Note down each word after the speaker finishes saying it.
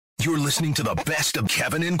You're listening to the best of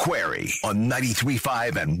Kevin and Query on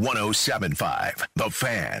 93.5 and 107.5. The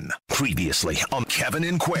Fan. Previously on Kevin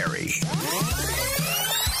and Query.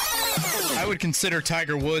 I would consider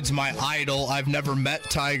Tiger Woods my idol. I've never met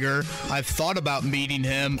Tiger. I've thought about meeting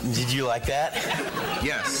him. Did you like that?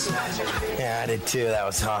 Yes. Yeah, I did too. That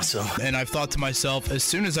was awesome. And I've thought to myself, as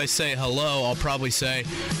soon as I say hello, I'll probably say,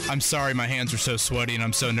 I'm sorry, my hands are so sweaty and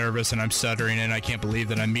I'm so nervous and I'm stuttering and I can't believe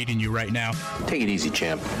that I'm meeting you right now. Take it easy,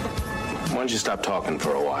 champ. Why don't you stop talking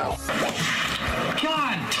for a while?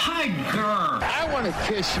 God, Tiger! I want to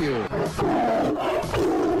kiss you.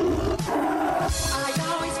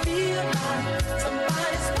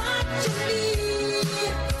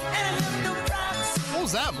 What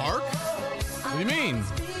was that, Mark? What do you mean?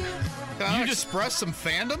 You just expressed some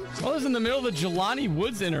fandom? Well, I was in the middle of the Jelani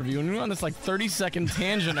Woods interview, and we went on this 30-second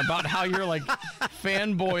tangent about how you're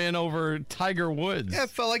fanboying over Tiger Woods. Yeah, it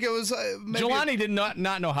felt like it was. Jelani did not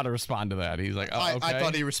know how to respond to that. He's like, oh, okay. I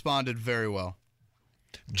thought he responded very well.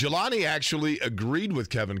 Jelani actually agreed with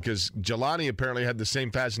Kevin because Jelani apparently had the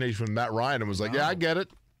same fascination with Matt Ryan and was like, yeah, I get it.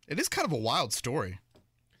 It is kind of a wild story.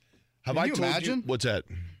 Have Can I you told imagine? you? What's that?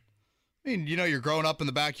 I mean, you're growing up in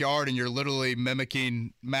the backyard and you're literally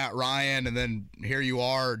mimicking Matt Ryan, and then here you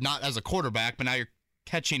are, not as a quarterback, but now you're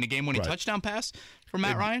catching a game-winning touchdown pass from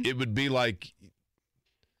Matt Ryan? It would be like,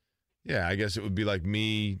 I guess it would be like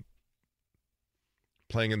me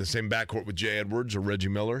playing in the same backcourt with Jay Edwards or Reggie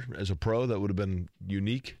Miller as a pro. That would have been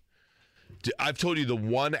unique. I've told you the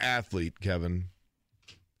one athlete, Kevin,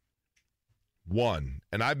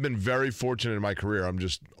 and I've been very fortunate in my career. I'm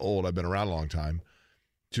just old. I've been around a long time.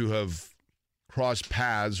 To have crossed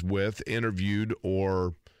paths with, interviewed,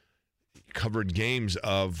 or covered games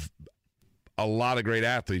of a lot of great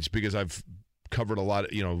athletes because I've covered a lot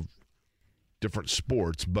of, different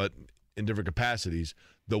sports, but in different capacities.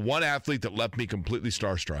 The one athlete that left me completely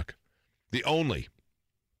starstruck, the only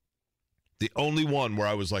one where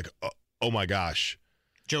I was like, oh my gosh.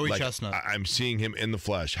 Joey Chestnut. I'm seeing him in the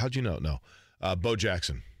flesh. How'd you know? No. Bo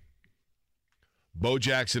Jackson. Bo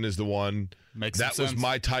Jackson is the one. That was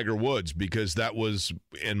my Tiger Woods because that was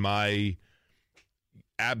in my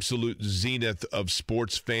absolute zenith of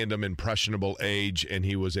sports fandom, impressionable age, and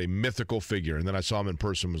he was a mythical figure. And then I saw him in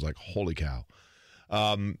person and was like, holy cow.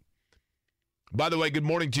 By the way, good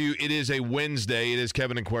morning to you. It is a Wednesday. It is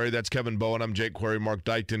Kevin and Query. That's Kevin Bowen. I'm Jake Query. Mark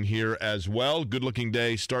Dykton here as well. Good-looking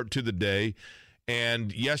day. Start to the day.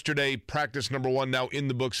 And yesterday, practice number 1 now in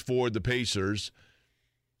the books for the Pacers.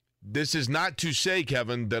 This is not to say,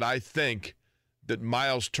 Kevin, that I think that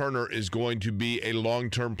Miles Turner is going to be a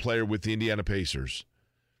long-term player with the Indiana Pacers.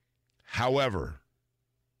 However,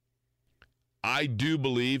 I do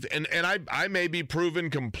believe, and I may be proven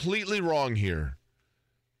completely wrong here,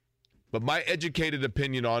 but my educated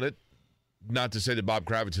opinion on it, not to say that Bob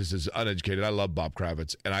Kravitz is uneducated. I love Bob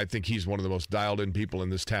Kravitz, and I think he's one of the most dialed-in people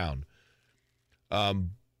in this town.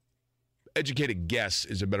 Educated guess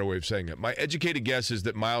is a better way of saying it. My educated guess is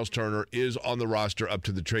that Miles Turner is on the roster up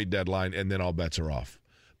to the trade deadline, and then all bets are off.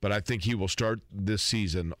 But I think he will start this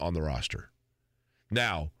season on the roster.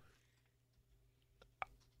 Now,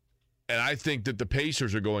 and I think that the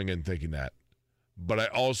Pacers are going in thinking that. But I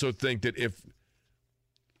also think that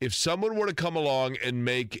if someone were to come along and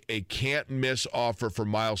make a can't-miss offer for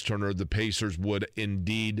Miles Turner, the Pacers would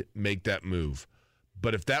indeed make that move.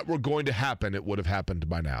 But if that were going to happen, it would have happened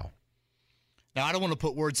by now. Now, I don't want to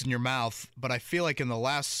put words in your mouth, but I feel like in the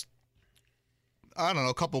last,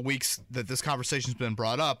 couple of weeks that this conversation's been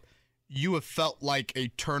brought up, you have felt like a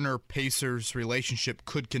Turner-Pacers relationship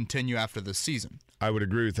could continue after this season. I would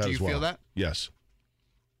agree with that as well. Do you feel that? Yes.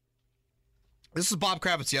 This is Bob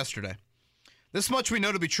Kravitz yesterday. This much we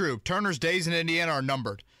know to be true. Turner's days in Indiana are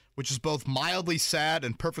numbered, which is both mildly sad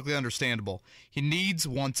and perfectly understandable. He needs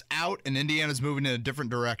wants out, and Indiana's moving in a different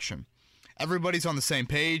direction. Everybody's on the same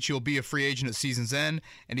page. He'll be a free agent at season's end,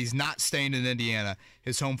 and he's not staying in Indiana,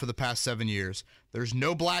 his home for the past 7 years. There's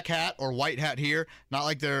no black hat or white hat here, not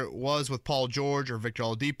like there was with Paul George or Victor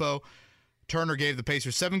Oladipo. Turner gave the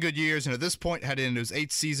Pacers 7 good years, and at this point, headed into his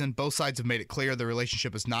 8th season, both sides have made it clear the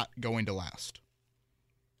relationship is not going to last.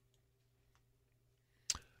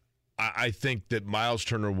 I think that Miles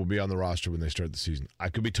Turner will be on the roster when they start the season. I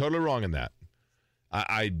could be totally wrong in that.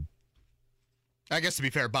 I guess to be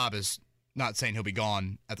fair, Bob is not saying he'll be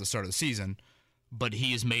gone at the start of the season, but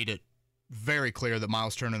he has made it very clear that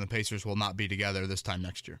Miles Turner and the Pacers will not be together this time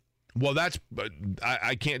next year. Well,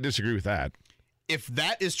 I can't disagree with that. If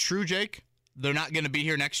that is true, Jake, they're not going to be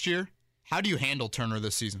here next year. How do you handle Turner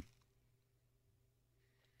this season?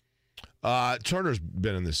 Turner's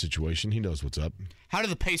been in this situation. He knows what's up. How do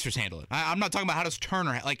the Pacers handle it? I'm not talking about how does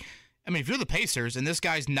Turner, I mean, if you're the Pacers and this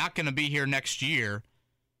guy's not going to be here next year,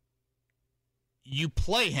 you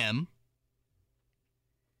play him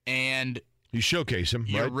and you showcase him.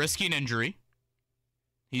 You're right? risking injury.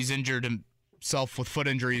 He's injured himself with foot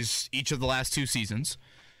injuries each of the last 2 seasons.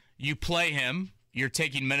 You play him. You're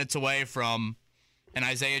taking minutes away from an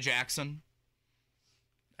Isaiah Jackson.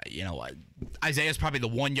 Isaiah's probably the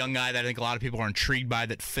one young guy that I think a lot of people are intrigued by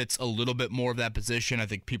that fits a little bit more of that position. I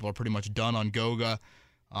think people are pretty much done on Goga.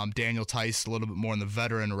 Daniel Tice a little bit more in the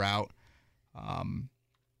veteran route.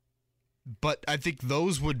 But I think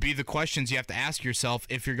those would be the questions you have to ask yourself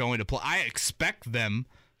if you're going to play. I expect them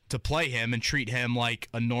to play him and treat him like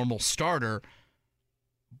a normal starter.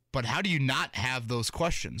 But how do you not have those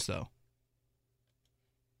questions, though?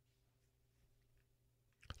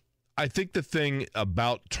 I think the thing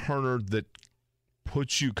about Turner that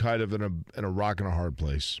puts you kind of in a rock and a hard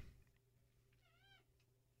place.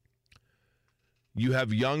 You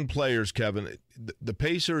have young players, Kevin. The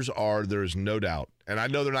Pacers are, there's no doubt, and I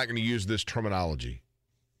know they're not going to use this terminology,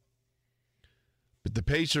 but the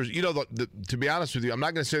Pacers, to be honest with you, I'm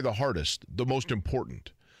not going to say the hardest, the most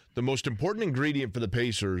important. The most important ingredient for the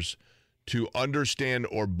Pacers to understand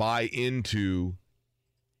or buy into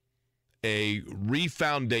a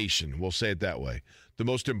refoundation, we'll say it that way. The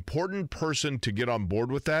most important person to get on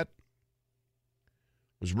board with that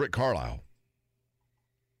was Rick Carlisle.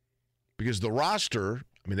 Because the roster,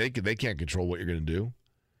 I mean, they can't control what you're going to do.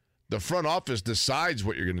 The front office decides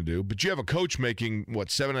what you're going to do, but you have a coach making,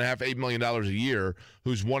 $7.5, $8 million a year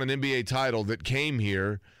who's won an NBA title that came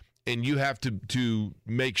here, and you have to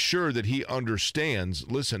make sure that he understands,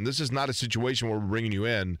 listen, this is not a situation where we're bringing you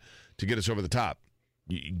in to get us over the top.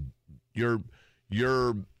 You're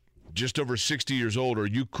just over 60 years old. Are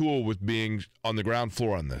you cool with being on the ground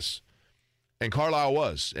floor on this? And Carlisle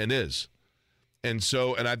was and is. And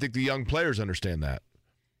I think the young players understand that.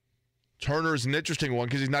 Turner is an interesting one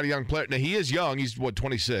because he's not a young player. Now, he is young. He's,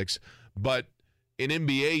 26. But in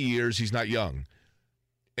NBA years, he's not young.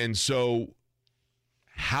 And so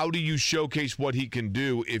how do you showcase what he can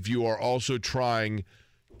do if you are also trying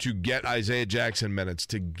to get Isaiah Jackson minutes,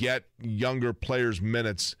 to get younger players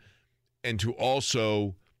minutes, and to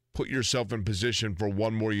also put yourself in position for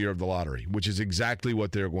one more year of the lottery, which is exactly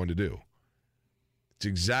what they're going to do. It's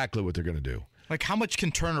exactly what they're going to do. Like, how much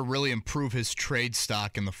can Turner really improve his trade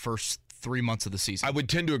stock in the first 3 months of the season? I would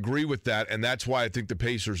tend to agree with that, and that's why I think the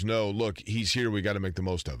Pacers know, look, he's here, we got to make the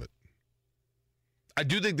most of it. I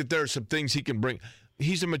do think that there are some things he can bring.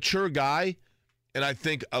 He's a mature guy, and I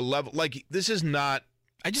think a level, like, this is not.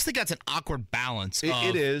 I just think that's an awkward balance.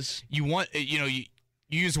 It is. You want, you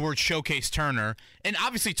use the word showcase Turner, and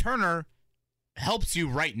obviously Turner helps you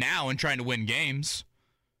right now in trying to win games,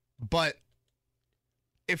 but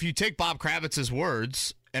if you take Bob Kravitz's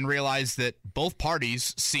words and realize that both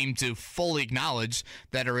parties seem to fully acknowledge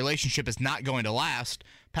that a relationship is not going to last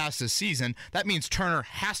past this season, that means Turner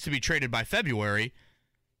has to be traded by February.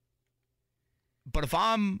 But if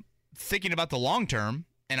I'm thinking about the long term,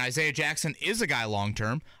 and Isaiah Jackson is a guy long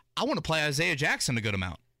term, I want to play Isaiah Jackson a good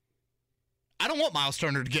amount. I don't want Miles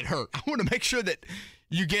Turner to get hurt. I want to make sure that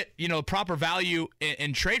you get, proper value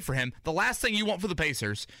in trade for him. The last thing you want for the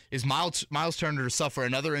Pacers is Miles Turner to suffer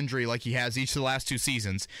another injury like he has each of the last 2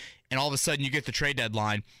 seasons, and all of a sudden you get the trade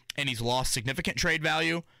deadline and he's lost significant trade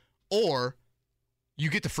value, or you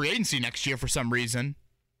get the free agency next year for some reason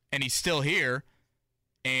and he's still here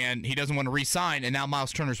and he doesn't want to re-sign, and now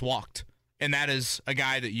Miles Turner's walked. And that is a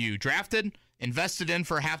guy that you drafted, invested in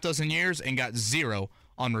for a half dozen years, and got zero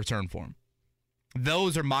on return for him.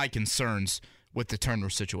 Those are my concerns with the Turner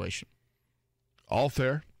situation. All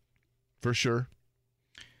fair, for sure.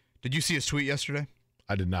 Did you see his tweet yesterday?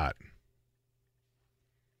 I did not.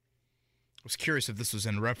 I was curious if this was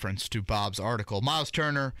in reference to Bob's article. Miles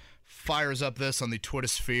Turner fires up this on the Twitter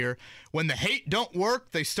sphere. When the hate don't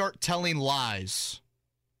work, they start telling lies.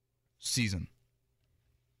 Season.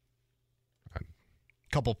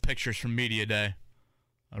 Couple pictures from Media Day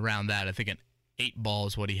around that. I think an 8-ball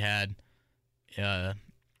is what he had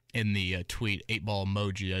in the tweet. 8-ball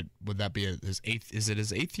emoji. Would that be his 8th? Is it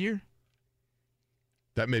his 8th year?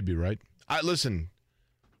 That may be right. Listen.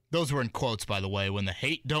 Those were in quotes, by the way. When the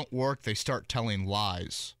hate don't work, they start telling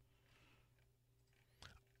lies.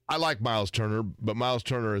 I like Miles Turner, but Miles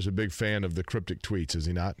Turner is a big fan of the cryptic tweets, is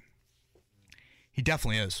he not? He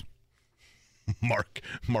definitely is. Mark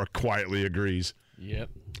quietly agrees. Yep.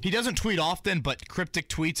 He doesn't tweet often, but cryptic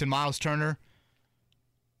tweets and Miles Turner,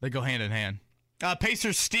 they go hand in hand.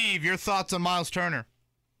 Pacers Steve, your thoughts on Miles Turner?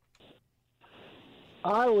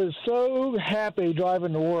 I was so happy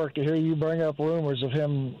driving to work to hear you bring up rumors of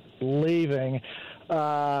him leaving.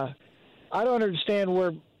 I don't understand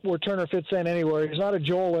where where Turner fits in anywhere. He's not a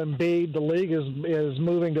Joel Embiid. The league is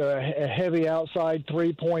moving to a heavy outside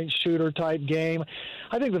three-point shooter type game.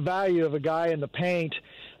 I think the value of a guy in the paint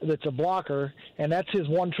that's a blocker, and that's his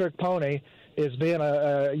one-trick pony, is being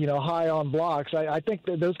high on blocks. I think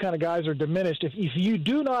that those kind of guys are diminished. If you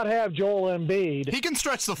do not have Joel Embiid, he can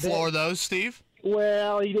stretch the floor though, Steve.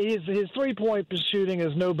 Well, his three-point shooting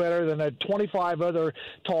is no better than 25 other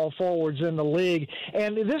tall forwards in the league.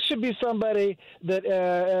 And this should be somebody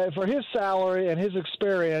that, for his salary and his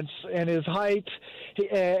experience and his height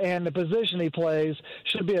and the position he plays,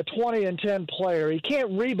 should be a 20-10 player. He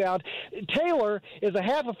can't rebound. Taylor is a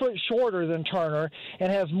half a foot shorter than Turner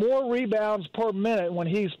and has more rebounds per minute when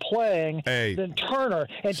he's playing than Turner.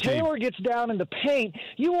 And Steve. Taylor gets down in the paint.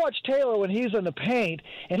 You watch Taylor when he's in the paint,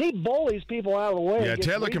 and he bullies people out of the way. Yeah,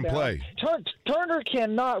 Taylor can play. Turner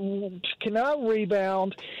cannot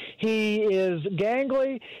rebound. He is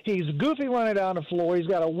gangly. He's goofy running down the floor. He's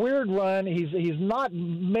got a weird run. He's not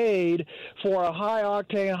made for a high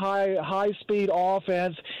octane, high speed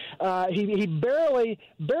offense. He barely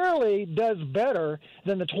does better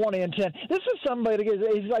than the 20 and 10. This is somebody.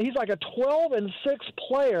 He's like a 12-6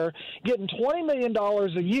 player getting $20 million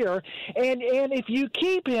a year. And if you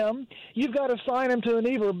keep him, you've got to sign him to an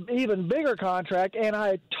even bigger contract. And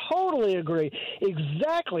I totally agree.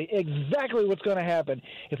 Exactly what's going to happen.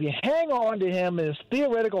 If you hang on to him in his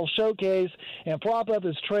theoretical showcase and prop up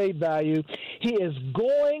his trade value, he is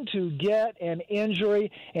going to get an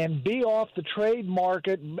injury and be off the trade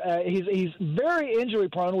market. He's very injury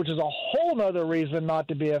prone, which is a whole nother reason not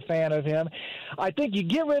to be a fan of him. I think you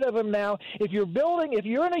get rid of him now. If you're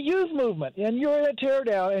in a youth movement and you're in a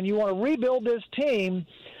teardown and you want to rebuild this team,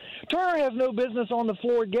 Turner has no business on the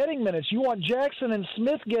floor getting minutes. You want Jackson and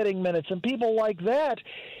Smith getting minutes and people like that.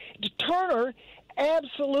 Turner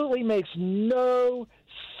absolutely makes no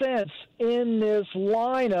sense in this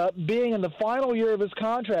lineup being in the final year of his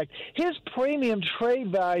contract. His premium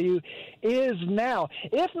trade value is now.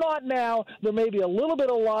 If not now, there may be a little bit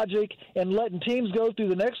of logic in letting teams go through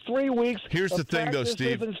the next 3 weeks. Here's the thing, though,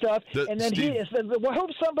 Steve. And stuff, and then Steve, I hope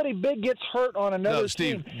somebody big gets hurt on another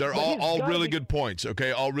Steve, team. they're all really good points,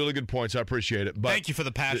 okay? All really good points. I appreciate it. But thank you for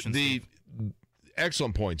the passion, Steve.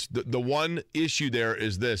 Excellent points. The one issue there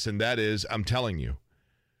is this, and that is, I'm telling you,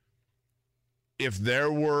 if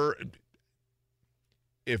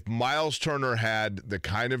Miles Turner had the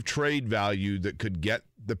kind of trade value that could get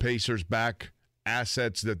the Pacers back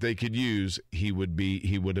assets that they could use, he would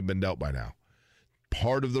have been dealt by now.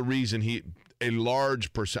 Part of the reason a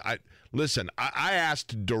large percent. Listen, I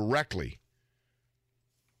asked directly,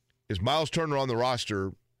 is Miles Turner on the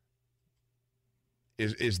roster?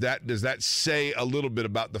 Does that say a little bit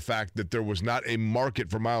about the fact that there was not a market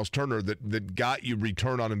for Miles Turner that got you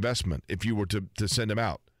return on investment if you were to send him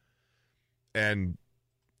out? And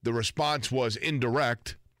the response was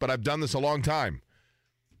indirect, but I've done this a long time.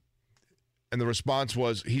 And the response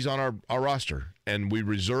was, he's on our roster, and we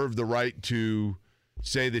reserve the right to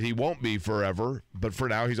say that he won't be forever, but for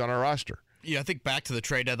now he's on our roster. Yeah, I think back to the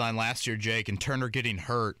trade deadline last year, Jake, and Turner getting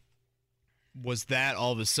hurt. Was that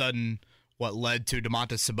all of a sudden what led to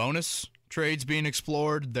Domantas Sabonis trades being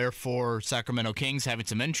explored, therefore Sacramento Kings having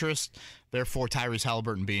some interest, therefore Tyrese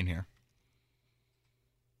Halliburton being here?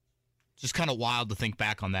 Just kind of wild to think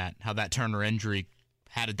back on that, how that Turner injury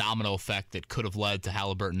had a domino effect that could have led to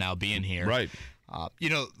Halliburton now being here. Right.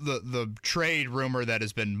 The trade rumor that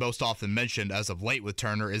has been most often mentioned as of late with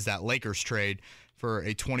Turner is that Lakers trade for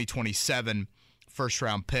a 2027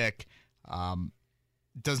 first-round pick.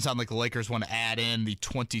 Doesn't sound like the Lakers want to add in the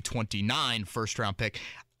 2029 first-round pick.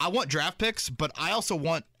 I want draft picks, but I also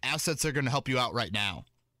want assets that are going to help you out right now.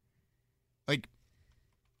 Like,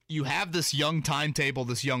 you have this young timetable,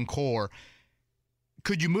 this young core.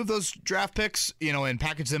 Could you move those draft picks, and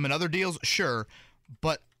package them in other deals? Sure,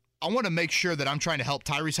 but I want to make sure that I'm trying to help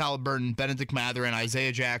Tyrese Halliburton, Benedict Mathurin,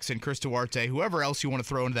 Isaiah Jackson, Chris Duarte, whoever else you want to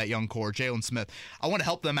throw into that young core, Jalen Smith. I want to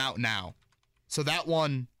help them out now. So that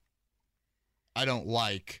one I don't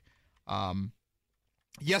like.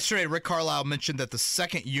 Yesterday, Rick Carlisle mentioned that the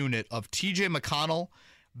second unit of T.J. McConnell,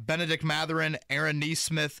 Benedict Mathurin, Aaron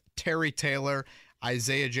Nesmith, Terry Taylor,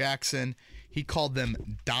 Isaiah Jackson, he called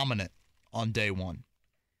them dominant on day one.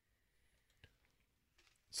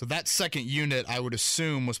 So that second unit, I would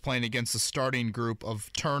assume, was playing against the starting group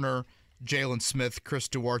of Turner, Jalen Smith, Chris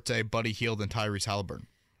Duarte, Buddy Hield, and Tyrese Halliburton.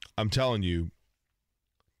 I'm telling you,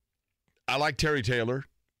 I like Terry Taylor.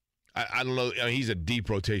 I don't know. He's a deep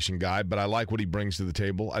rotation guy, but I like what he brings to the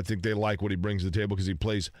table. I think they like what he brings to the table because he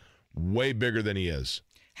plays way bigger than he is.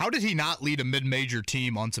 How did he not lead a mid-major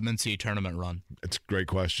team on some NCAA tournament run? It's a great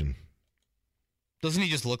question. Doesn't he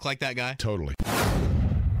just look like that guy? Totally.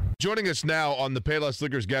 Joining us now on the Payless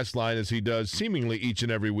Liquors guest line, as he does seemingly each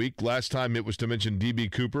and every week. Last time it was to mention D.B.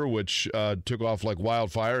 Cooper, which took off like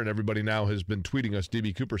wildfire, and everybody now has been tweeting us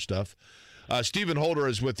D.B. Cooper stuff. Stephen Holder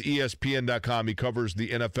is with ESPN.com. He covers the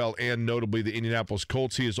NFL and notably the Indianapolis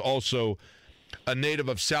Colts. He is also a native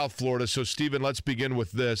of South Florida. So, Stephen, let's begin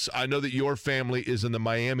with this. I know that your family is in the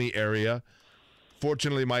Miami area.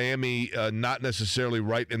 Fortunately, Miami not necessarily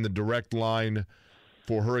right in the direct line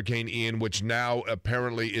for Hurricane Ian, which now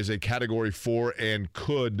apparently is a Category 4 and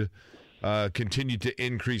could continue to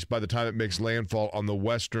increase by the time it makes landfall on the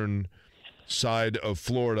western side of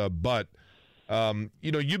Florida. But,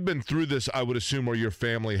 you've been through this, I would assume, or your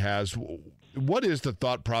family has. What is the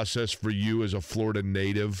thought process for you as a Florida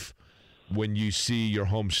native when you see your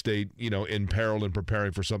home state, in peril and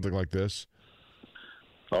preparing for something like this?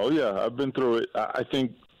 Oh, yeah, I've been through it. I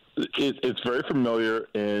think it's very familiar,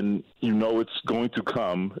 and it's going to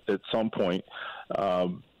come at some point.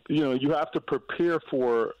 You have to prepare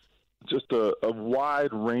for just a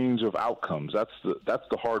wide range of outcomes. That's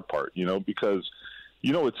the hard part, because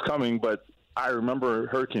it's coming. But I remember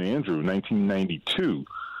Hurricane Andrew in 1992.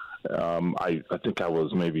 I think I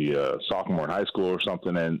was maybe a sophomore in high school or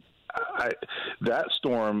something, and that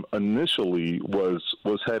storm initially was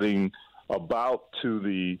heading about to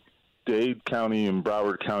the Dade County and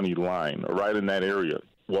Broward County line, right in that area.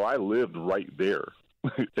 Well, I lived right there.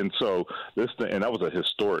 And so and that was a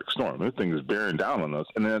historic storm. This thing is bearing down on us.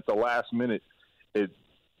 And then at the last minute, it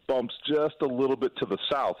bumps just a little bit to the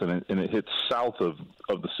south, and it hits south of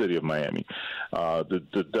the city of Miami.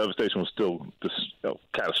 The devastation was still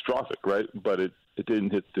catastrophic, right? But it didn't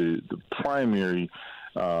hit the primary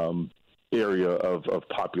area of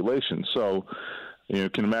population. So, you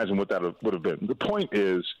can imagine what that would have been. The point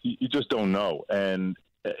is, you just don't know, and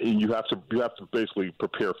you have to basically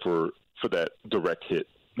prepare for that direct hit.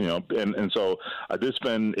 And so I did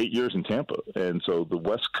spend 8 years in Tampa, and so the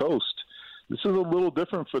West Coast, this is a little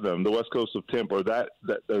different for them. The West Coast of Tampa, or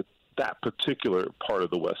that particular part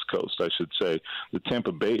of the West Coast, I should say, the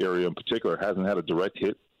Tampa Bay area in particular, hasn't had a direct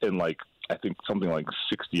hit in I think something like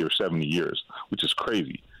 60 or 70 years, which is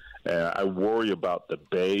crazy. And I worry about the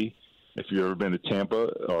Bay. If you've ever been to Tampa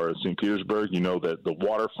or St. Petersburg, you know that the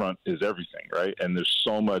waterfront is everything, right? And there's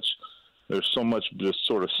so much just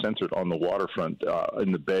sort of centered on the waterfront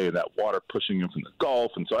in the Bay, and that water pushing in from the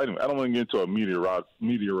Gulf. And so I don't want to get into a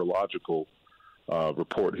meteorological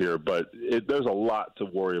report here, but there's a lot to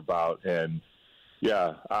worry about. And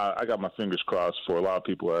yeah, I got my fingers crossed for a lot of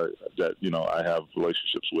people that I have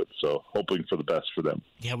relationships with. So hoping for the best for them.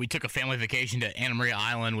 Yeah, we took a family vacation to Anna Maria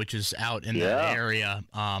Island, which is out in that area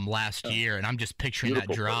last year, and I'm just picturing that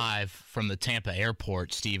drive from the Tampa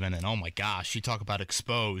airport, Stephen. And oh my gosh, you talk about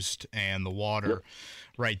exposed and the water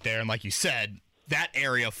right there. And like you said, that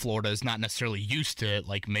area of Florida is not necessarily used to it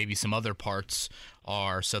like maybe some other parts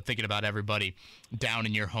are. So thinking about everybody down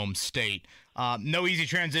in your home state. No easy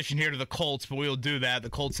transition here to the Colts, but we'll do that. The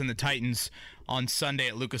Colts and the Titans on Sunday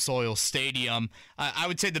at Lucas Oil Stadium. I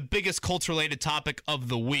would say the biggest Colts-related topic of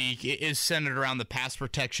the week is centered around the pass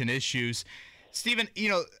protection issues. Stephen,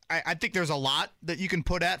 I think there's a lot that you can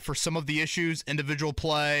put at for some of the issues, individual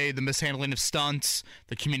play, the mishandling of stunts,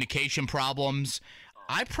 the communication problems.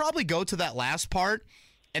 I probably go to that last part,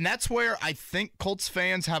 and that's where I think Colts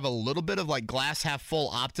fans have a little bit of glass half full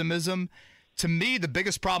optimism. To me, the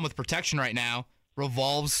biggest problem with protection right now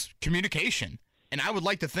revolves communication. And I would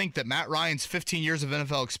like to think that Matt Ryan's 15 years of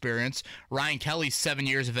NFL experience, Ryan Kelly's 7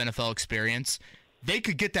 years of NFL experience, they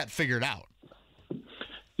could get that figured out.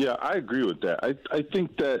 Yeah, I agree with that. I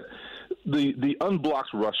think that the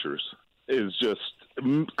unblocked rushers is just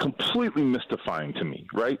completely mystifying to me,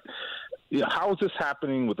 right? How is this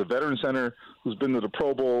happening with a veteran center who's been to the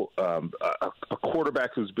Pro Bowl, a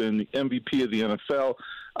quarterback who's been the MVP of the NFL?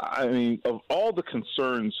 I mean, of all the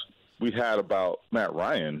concerns we had about Matt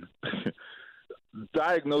Ryan,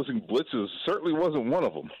 diagnosing blitzes certainly wasn't one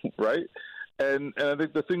of them, right? And I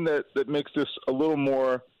think the thing that makes this a little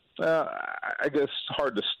more, I guess,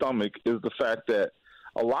 hard to stomach is the fact that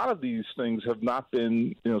a lot of these things have not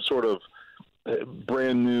been, sort of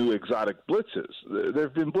brand new exotic blitzes. There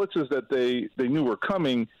have been blitzes that they knew were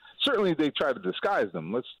coming. Certainly they try to disguise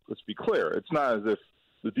them. Let's be clear. It's not as if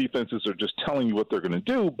the defenses are just telling you what they're going to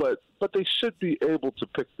do, but they should be able to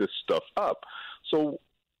pick this stuff up. So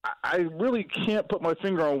I really can't put my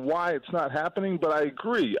finger on why it's not happening, but I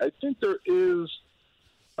agree. I think there is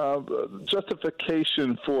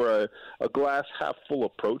justification for a glass half full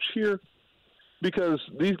approach here, because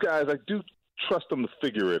these guys, I do trust them to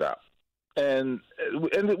figure it out. And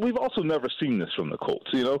we've also never seen this from the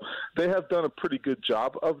Colts. They have done a pretty good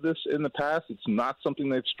job of this in the past. It's not something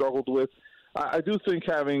they've struggled with. I do think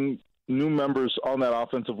having new members on that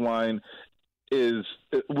offensive line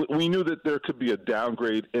we knew that there could be a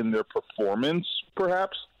downgrade in their performance,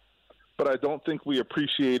 perhaps, but I don't think we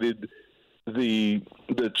appreciated the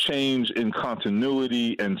change in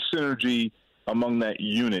continuity and synergy among that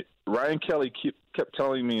unit. Ryan Kelly kept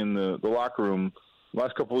telling me in the locker room the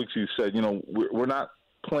last couple of weeks. He said, we're not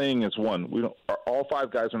playing as one. All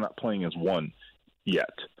 5 guys are not playing as one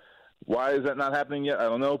yet. Why is that not happening yet? I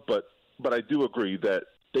don't know, but I do agree that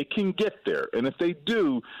they can get there, and if they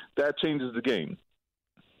do, that changes the game.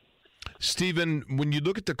 Steven, when you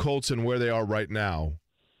look at the Colts and where they are right now,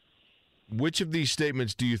 which of these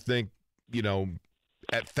statements do you think,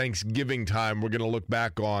 at Thanksgiving time we're going to look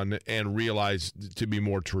back on and realize to be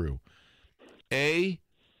more true? A,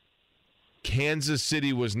 Kansas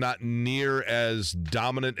City was not near as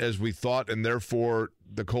dominant as we thought, and therefore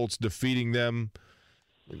the Colts defeating them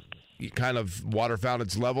kind of waterfound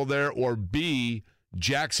its level there. Or B,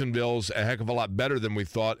 Jacksonville's a heck of a lot better than we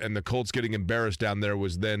thought, and the Colts getting embarrassed down there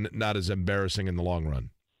was then not as embarrassing in the long run.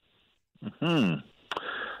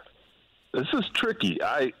 This is tricky.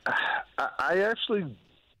 I actually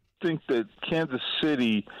think that Kansas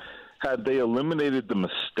City, had they eliminated the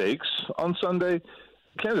mistakes on Sunday,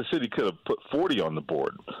 Kansas City could have put 40 on the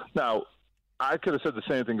board. Now, I could have said the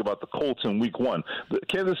same thing about the Colts in week 1.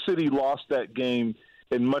 Kansas City lost that game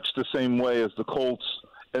in much the same way as the Colts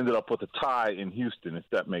ended up with a tie in Houston, if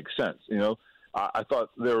that makes sense. I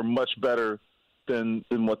thought they were much better than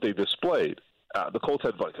what they displayed. The Colts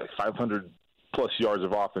had like 500-plus yards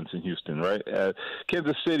of offense in Houston, right?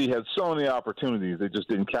 Kansas City had so many opportunities they just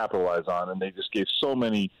didn't capitalize on, and they just gave so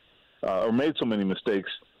many or made so many mistakes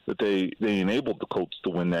that they enabled the Colts to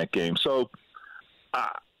win that game. So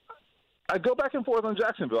I go back and forth on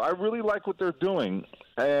Jacksonville. I really like what they're doing,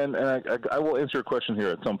 and I will answer your question here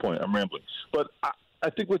at some point. I'm rambling. But I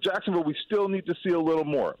think with Jacksonville, we still need to see a little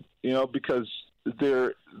more, because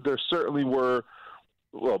there certainly were,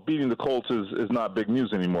 beating the Colts is not big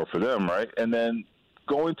news anymore for them, right? And then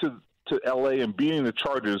going to L.A. and beating the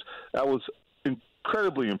Chargers, that was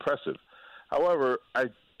incredibly impressive. However, I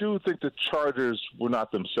do think the Chargers were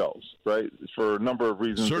not themselves, right, for a number of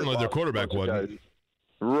reasons. Certainly their quarterback wasn't.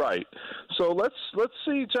 Right. So let's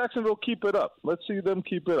see Jacksonville keep it up. Let's see them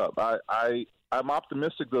keep it up. I'm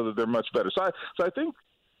optimistic, though, that they're much better. So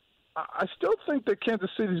I still think that Kansas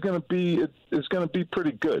City is going to be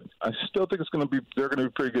pretty good. I still think they're going to be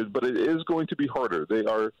pretty good, but it is going to be harder.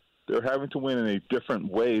 They're having to win in a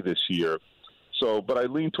different way this year. So, but I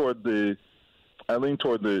lean toward the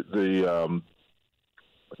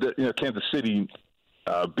Kansas City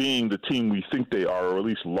being the team we think they are, or at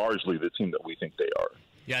least largely the team that we think they are.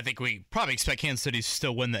 Yeah, I think we probably expect Kansas City to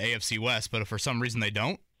still win the AFC West, but if for some reason they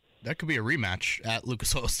don't, that could be a rematch at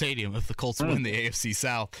Lucas Oil Stadium if the Colts win the AFC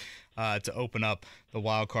South to open up the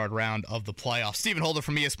wild card round of the playoffs. Stephen Holder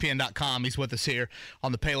from ESPN.com. He's with us here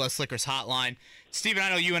on the Payless Liquors hotline. Stephen,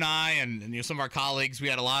 I know you and I and some of our colleagues, we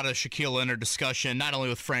had a lot of Shaquille Leonard discussion, not only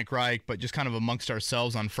with Frank Reich, but just kind of amongst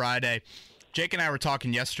ourselves on Friday. Jake and I were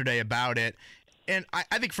talking yesterday about it. And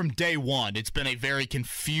I think from day one, it's been a very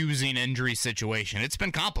confusing injury situation. It's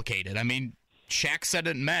been complicated. I mean, Shaq said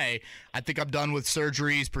it in May, I think I'm done with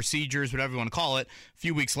surgeries, procedures, whatever you want to call it. A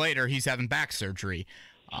few weeks later, he's having back surgery.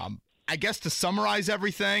 I guess to summarize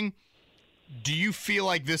everything, do you feel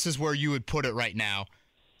like this is where you would put it right now?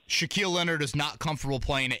 Shaquille Leonard is not comfortable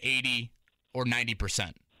playing at 80 or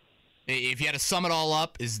 90%. If you had to sum it all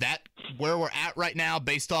up, is that where we're at right now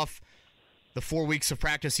based off the 4 weeks of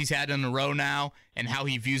practice he's had in a row now and how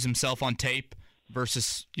he views himself on tape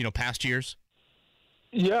versus, past years?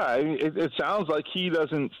 Yeah, it sounds like he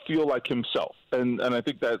doesn't feel like himself, and I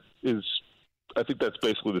think that's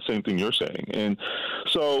basically the same thing you're saying. And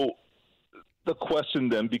so the question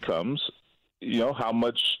then becomes, how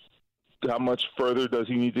much further does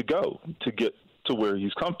he need to go to get to where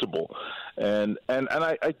he's comfortable? And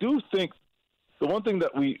I do think the one thing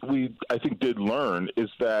that we I think did learn is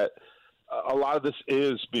that a lot of this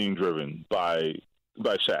is being driven by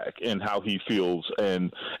Shaq and how he feels,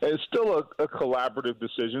 and it's still a collaborative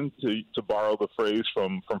decision, to borrow the phrase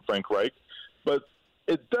from Frank Reich, but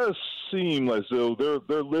it does seem as though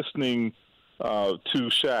they're listening to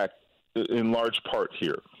Shaq in large part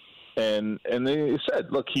here, and they said,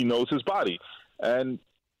 look, he knows his body, and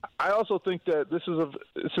I also think that this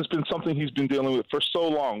has been something he's been dealing with for so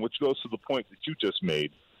long, which goes to the point that you just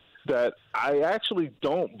made, that I actually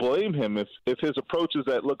don't blame him if his approach is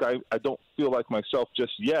that, look, I don't feel like myself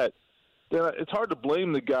just yet. Then it's hard to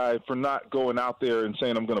blame the guy for not going out there and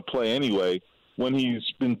saying I'm going to play anyway when he's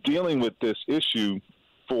been dealing with this issue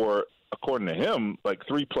for according to him, like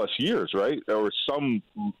 3+ years, right? Or some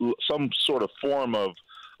sort of form of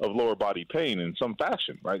lower body pain in some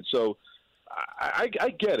fashion, right? So I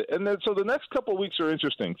get it. And then so the next couple of weeks are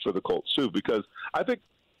interesting for the Colts too, because I think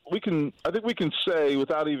we can say,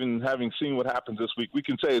 without even having seen what happens this week, we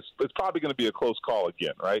can say it's probably going to be a close call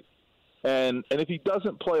again, right? And if he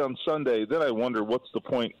doesn't play on Sunday, then I wonder what's the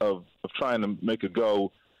point of trying to make a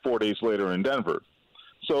go 4 days later in Denver.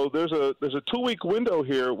 So there's a 2-week window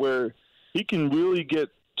here where he can really get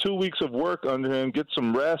 2 weeks of work under him, get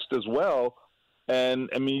some rest as well, and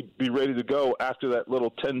be ready to go after that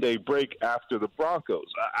little 10-day break after the Broncos.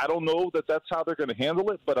 I don't know that that's how they're going to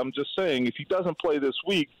handle it, but I'm just saying if he doesn't play this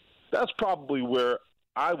week, that's probably where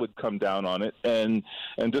I would come down on it and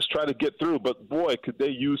just try to get through. But, boy, could they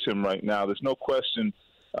use him right now. There's no question.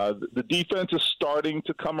 The defense is starting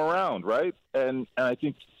to come around, right? And I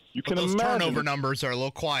think you can imagine. Those turnover numbers are a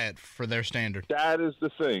little quiet for their standard. That is the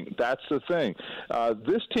thing. That's the thing.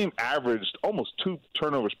 This team averaged almost 2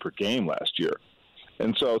 turnovers per game last year.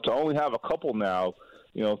 And so to only have a couple now,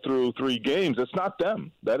 through 3 games, it's not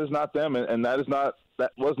them. That is not them, and that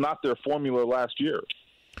was not their formula last year.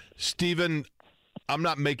 Stephen, I'm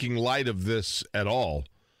not making light of this at all.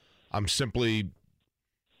 I'm simply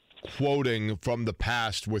quoting from the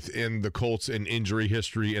past within the Colts and injury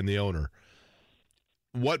history and the owner.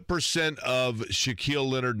 What percent of Shaquille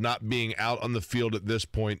Leonard not being out on the field at this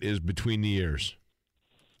point is between the ears?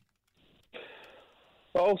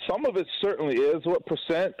 Oh, some of it certainly is. What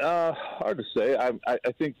percent? Hard to say. I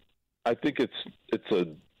think it's a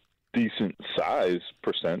decent size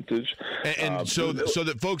percentage. And so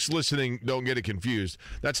that folks listening don't get it confused.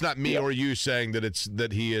 That's not me or you saying that it's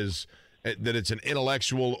an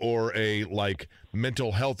intellectual or a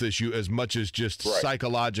mental health issue as much as just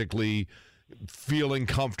psychologically feeling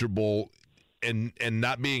comfortable and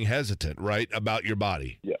not being hesitant, right, about your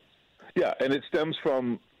body. Yeah, and it stems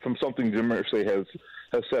from something Jim Irsay has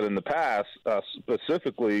said in the past,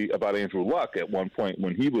 specifically about Andrew Luck at one point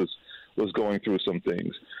when he was going through some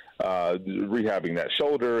things, rehabbing that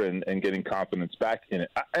shoulder and getting confidence back in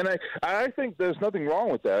it. And I think there's nothing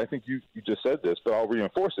wrong with that. I think you just said this, but I'll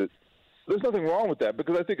reinforce it. There's nothing wrong with that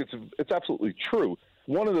because I think it's absolutely true.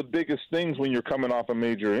 One of the biggest things when you're coming off a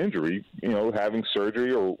major injury, having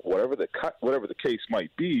surgery or whatever the case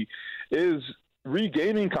might be, is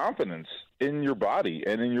regaining confidence in your body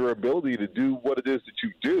and in your ability to do what it is that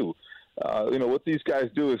you do. What these guys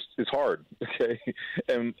do is hard, okay?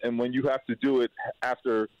 And when you have to do it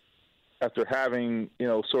after having,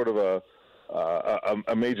 sort of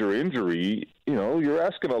a major injury, you're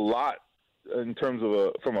asking a lot in terms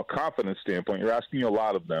of from a confidence standpoint. You're asking a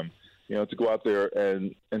lot of them, to go out there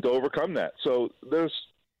and to overcome that. So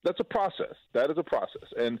that's a process. That is a process.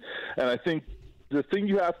 And I think the thing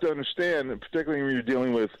you have to understand, particularly when you're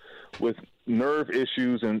dealing with nerve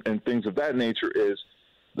issues and things of that nature, is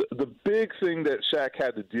the big thing that Shaq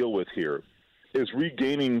had to deal with here is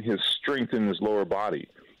regaining his strength in his lower body.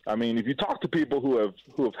 I mean, if you talk to people who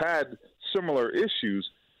have had similar issues,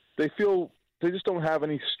 they feel they just don't have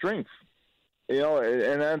any strength.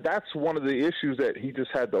 And that's one of the issues that he just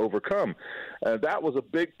had to overcome. That was a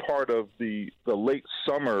big part of the late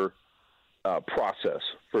summer process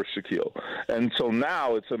for Shaquille. And so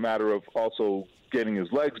now it's a matter of also getting his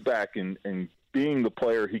legs back and being the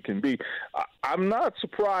player he can be. I'm not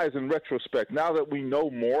surprised in retrospect, now that we know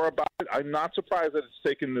more about it, I'm not surprised that it's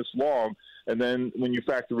taken this long. And then when you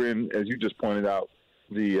factor in, as you just pointed out,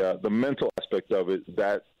 the mental aspect of it,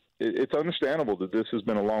 that it's understandable that this has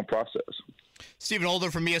been a long process. Stephen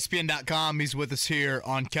Older from ESPN.com. He's with us here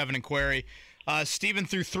on Kevin and Query. Stephen,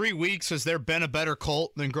 through 3 weeks, has there been a better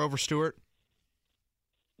Colt than Grover Stewart?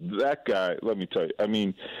 That guy, let me tell you, I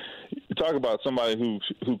mean, you talk about somebody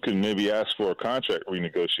who can maybe ask for a contract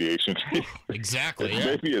renegotiation. Exactly. Yeah.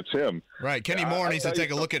 Maybe it's him. Right. Kenny Moore needs to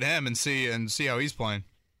take a look at him and see how he's playing.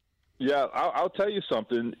 Yeah, I'll tell you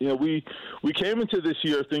something. We came into this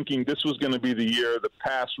year thinking this was going to be the year the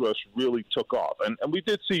pass rush really took off. And we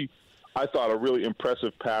did see, I thought, a really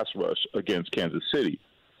impressive pass rush against Kansas City.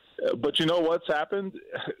 But you know what's happened?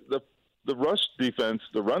 The rush defense,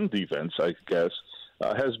 the run defense, I guess,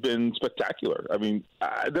 has been spectacular. I mean,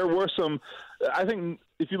 there were some – I think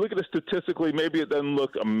if you look at it statistically, maybe it doesn't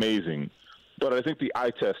look amazing. But I think the eye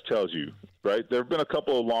test tells you, right? There have been a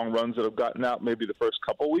couple of long runs that have gotten out maybe the first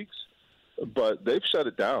couple weeks, but they've shut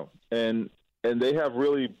it down. And they have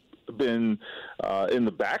really been in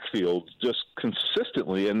the backfield just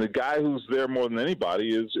consistently. And the guy who's there more than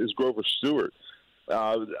anybody is Grover Stewart.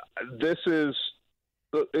 This is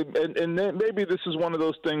and then maybe this is one of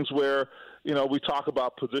those things where, we talk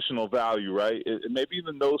about positional value, right? Maybe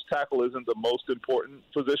even nose tackle isn't the most important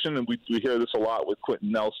position, and we hear this a lot with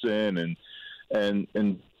Quentin Nelson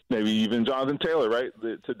and maybe even Jonathan Taylor, right?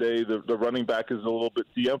 Today the running back is a little bit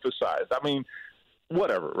de-emphasized. I mean,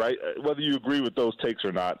 whatever, right? Whether you agree with those takes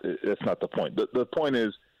or not, that's not the point. The point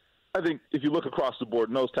is, I think if you look across the board,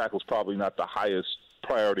 nose tackle is probably not the highest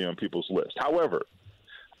priority on people's list. However,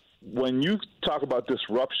 when you talk about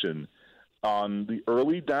disruption on the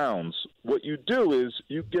early downs, what you do is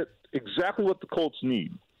you get exactly what the Colts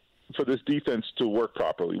need for this defense to work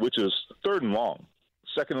properly, which is third and long,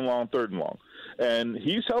 second and long, third and long. And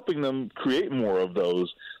he's helping them create more of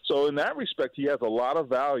those. So in that respect, he has a lot of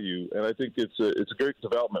value, and I think it's a great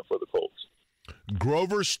development for the Colts.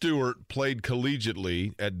 Grover Stewart played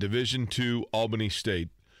collegiately at Division II Albany State.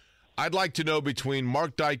 I'd like to know between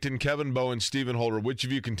Mark Dykton, Kevin Bowen, Stephen Holder, which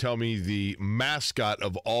of you can tell me the mascot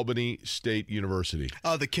of Albany State University?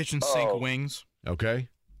 The kitchen sink wings. Okay.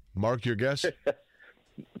 Mark, your guess?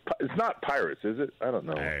 It's not Pirates, is it? I don't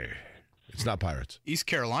know. Hey, it's not Pirates. East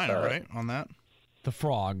Carolina, right, on that? The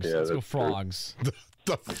Frogs. Yeah, Let's go Frogs.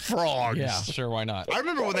 The Frogs. Yeah, sure, why not? I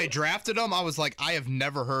remember when they drafted them, I was like, I have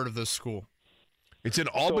never heard of this school. It's in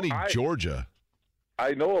Albany, Georgia.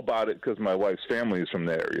 I know about it because my wife's family is from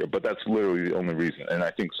the area, but that's literally the only reason. And I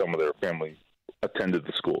think some of their family attended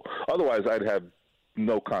the school. Otherwise, I'd have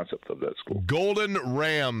no concept of that school. Golden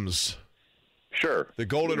Rams. Sure. The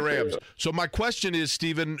Golden Rams. So my question is,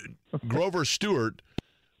 Stephen, Grover Stewart,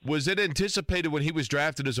 was it anticipated when he was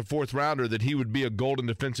drafted as a fourth rounder that he would be a golden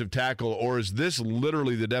defensive tackle, or is this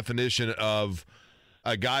literally the definition of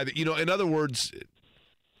a guy that, in other words,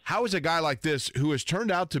 how is a guy like this who has turned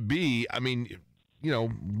out to be,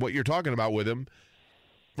 what you're talking about with him,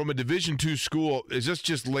 from a Division II school, is this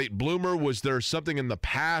just late bloomer? Was there something in the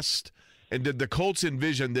past? And did the Colts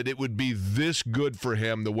envision that it would be this good for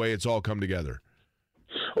him the way it's all come together?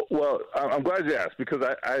 Well, I'm glad you asked, because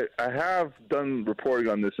I have done reporting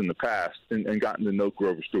on this in the past and gotten to know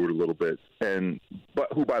Grover Stewart a little bit, but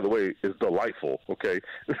who, by the way, is delightful. Okay,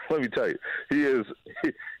 let me tell you, he is.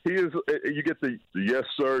 You get the yes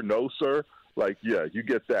sir, no sir. Like, yeah, you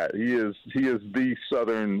get that. He is the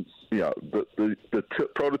Southern, the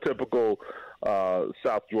prototypical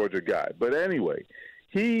South Georgia guy. But anyway,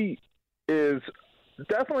 he is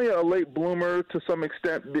definitely a late bloomer to some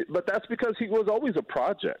extent, but that's because he was always a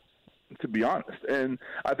project, to be honest. And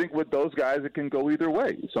I think with those guys, it can go either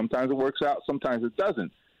way. Sometimes it works out, sometimes it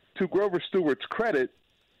doesn't. To Grover Stewart's credit,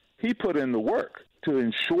 he put in the work to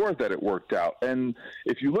ensure that it worked out. And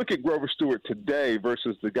if you look at Grover Stewart today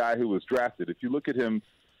versus the guy who was drafted, if you look at him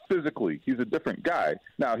physically, he's a different guy.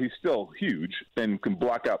 Now, he's still huge and can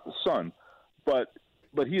block out the sun, but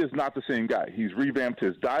he is not the same guy. He's revamped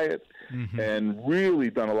his diet and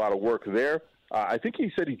really done a lot of work there. I think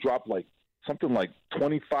he said he dropped something like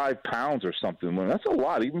 25 pounds or something. Well, that's a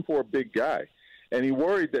lot, even for a big guy. And he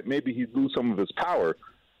worried that maybe he'd lose some of his power.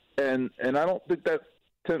 And I don't think that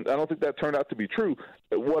turned out to be true.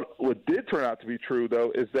 What did turn out to be true,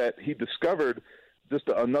 though, is that he discovered just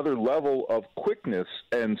another level of quickness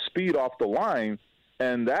and speed off the line,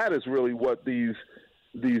 and that is really what these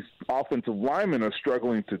offensive linemen are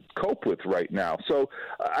struggling to cope with right now. So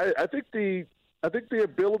I think the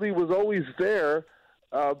ability was always there,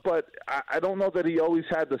 but I don't know that he always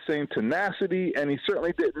had the same tenacity, and he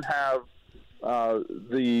certainly didn't have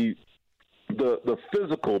the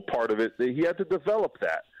physical part of it. He had to develop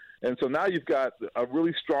that. And so now you've got a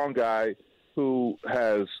really strong guy who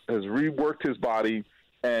has reworked his body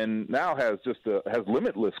and now has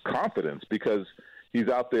limitless confidence because he's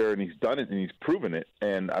out there and he's done it and he's proven it.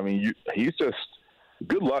 And I mean, he's just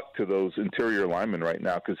good luck to those interior linemen right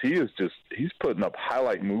now, because he's putting up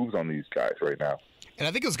highlight moves on these guys right now. And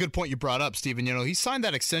I think it was a good point you brought up, Stephen. He signed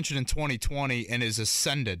that extension in 2020 and has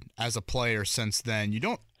ascended as a player since then. You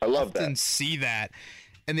don't often see that.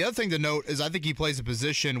 And the other thing to note is I think he plays a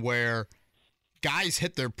position where guys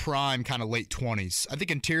hit their prime kind of late 20s. I think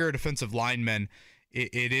interior defensive linemen,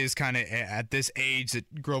 it is kind of at this age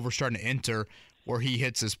that Grover's starting to enter where he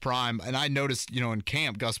hits his prime. And I noticed, in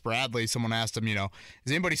camp, Gus Bradley, someone asked him, has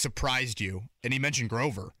anybody surprised you? And he mentioned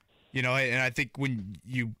Grover. And I think when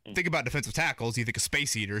you think about defensive tackles, you think of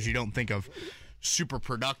space eaters. You don't think of super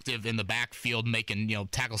productive in the backfield making,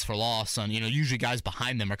 tackles for loss. And, usually guys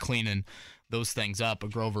behind them are cleaning those things up,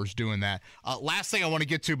 but Grover's doing that. Last thing I want to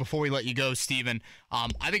get to before we let you go, Stephen,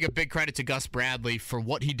 I think a big credit to Gus Bradley for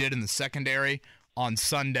what he did in the secondary on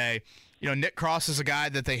Sunday. Nick Cross is a guy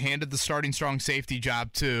that they handed the starting strong safety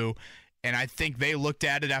job to, and I think they looked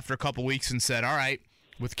at it after a couple weeks and said, all right,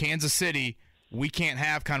 with Kansas City, we can't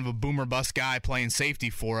have kind of a boomer bust guy playing safety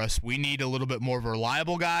for us. We need a little bit more of a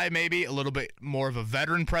reliable guy, maybe a little bit more of a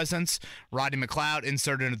veteran presence. Rodney McLeod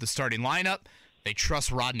inserted into the starting lineup. They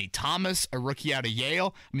trust Rodney Thomas, a rookie out of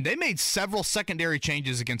Yale. I mean, they made several secondary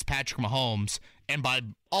changes against Patrick Mahomes, and by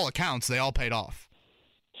all accounts, they all paid off.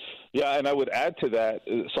 Yeah, and I would add to that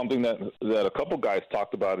something that a couple guys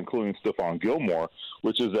talked about, including Stephon Gilmore,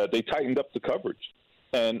 which is that they tightened up the coverage.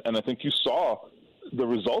 And I think you saw the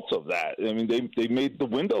results of that. I mean, they made the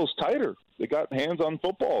windows tighter. They got hands on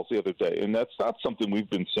footballs the other day, and that's not something we've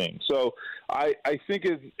been seeing. So I think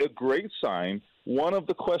it's a great sign. One of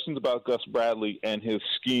the questions about Gus Bradley and his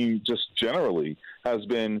scheme just generally has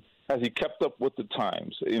been, has he kept up with the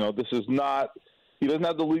times? You know, this is not – he doesn't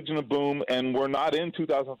have the Legion of Boom, and we're not in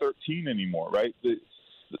 2013 anymore, right? The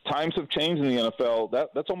times have changed in the NFL.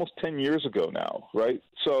 That's almost 10 years ago now, right?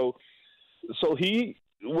 So he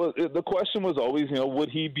was – the question was always, you know, would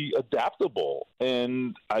he be adaptable?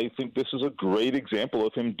 And I think this is a great example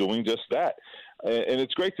of him doing just that. And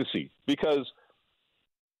it's great to see because –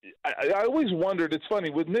 I always wondered, it's funny,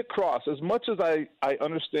 with Nick Cross, as much as I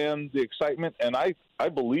understand the excitement, and I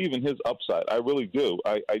believe in his upside, I really do.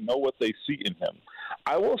 I know what they see in him.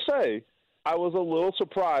 I will say I was a little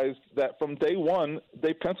surprised that from day one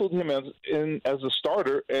they penciled him as a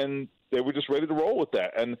starter, and they were just ready to roll with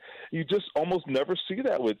that. And you just almost never see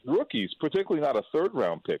that with rookies, particularly not a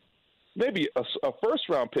third-round pick. Maybe a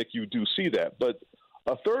first-round pick you do see that, but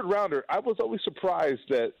a third-rounder, I was always surprised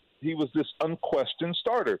that he was this unquestioned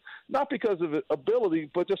starter, not because of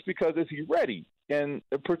ability, but just because is he ready? And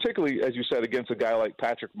particularly, as you said, against a guy like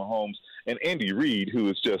Patrick Mahomes and Andy Reid, who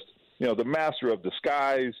is just, you know, the master of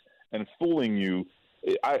disguise and fooling you.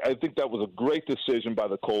 I think that was a great decision by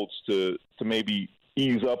the Colts to maybe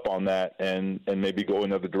ease up on that and maybe go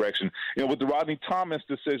another direction. You know, with the Rodney Thomas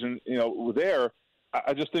decision, you know,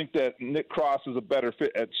 I just think that Nick Cross is a better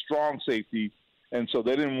fit at strong safety, and so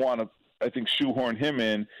they didn't want to, I think, shoehorn him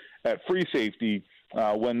in at free safety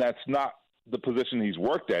when that's not the position he's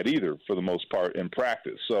worked at either for the most part in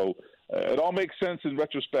practice. So it all makes sense in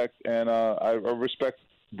retrospect, and I respect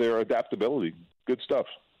their adaptability. Good stuff.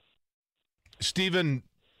 Stephen,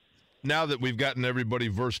 now that we've gotten everybody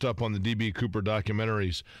versed up on the D.B. Cooper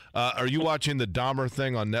documentaries, are you watching the Dahmer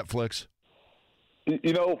thing on Netflix?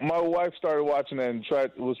 You know, my wife started watching it and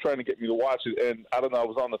was trying to get me to watch it, and I don't know, I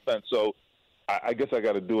was on the fence. So I guess I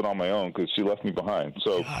got to do it on my own because she left me behind.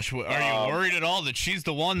 So, gosh, are you worried at all that she's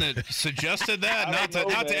the one that suggested that? not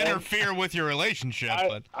to interfere with your relationship.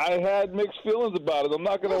 I had mixed feelings about it. I'm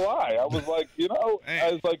not going to lie. I was like, you know,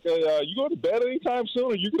 I was like, you go to bed anytime soon,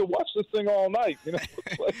 or you going to watch this thing all night? You know,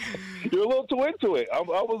 like, you're a little too into it. I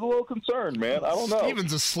was a little concerned, man. I don't know.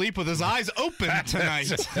 Steven's asleep with his eyes open tonight.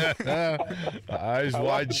 Eyes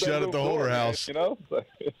wide shut at the Horror House. Man, you know,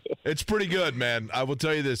 it's pretty good, man. I will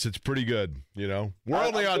tell you this: it's pretty good. You know,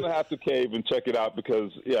 I'm going to have to cave and check it out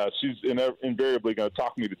because, yeah, she's invariably going to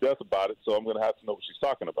talk me to death about it, so I'm going to have to know what she's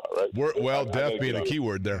talking about, right? Death being a key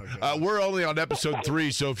word there. We're only on episode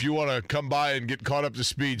 3, so if you want to come by and get caught up to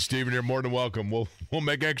speed, Stephen, you're more than welcome. We'll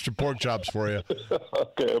make extra pork chops for you.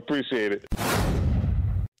 Okay, appreciate it.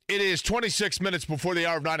 It is 26 minutes before the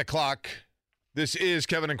hour of 9 o'clock. This is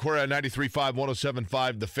Kevin and Query on 93.5,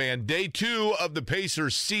 107.5, The Fan. Day 2 of the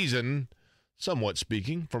Pacers season. Somewhat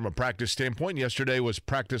speaking, from a practice standpoint. Yesterday was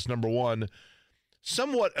practice number 1.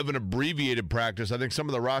 Somewhat of an abbreviated practice. I think some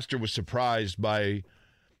of the roster was surprised by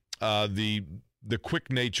the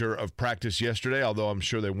quick nature of practice yesterday, although I'm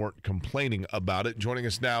sure they weren't complaining about it. Joining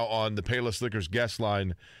us now on the Payless Liquors guest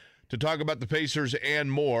line to talk about the Pacers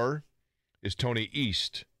and more is Tony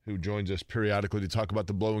East, who joins us periodically to talk about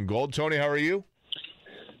the blue and gold. Tony, how are you?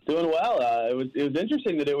 Doing well. It was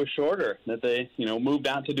interesting that it was shorter, that they moved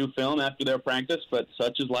out to do film after their practice, but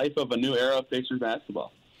such is life of a new era of Pacers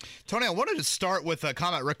basketball. Tony, I wanted to start with a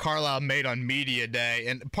comment Rick Carlisle made on Media Day,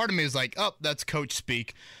 and part of me is like, oh, that's coach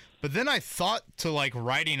speak. But then I thought to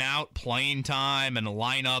writing out playing time and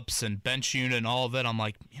lineups and bench unit and all of it, I'm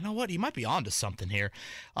like, you know what, he might be onto something here.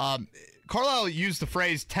 Carlisle used the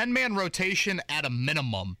phrase 10-man rotation at a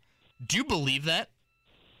minimum. Do you believe that?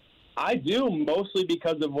 I do, mostly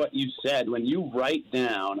because of what you said. When you write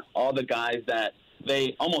down all the guys that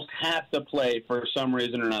they almost have to play for some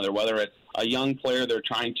reason or another, whether it's a young player they're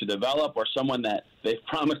trying to develop or someone that they've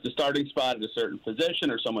promised a starting spot at a certain position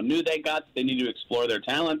or someone new they need to explore their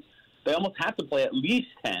talents, they almost have to play at least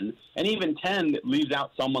 10. And even 10 leaves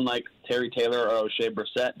out someone like Terry Taylor or O'Shea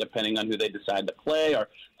Brissett, depending on who they decide to play or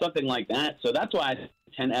something like that. So that's why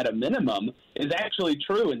 10 at a minimum is actually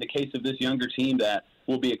true in the case of this younger team that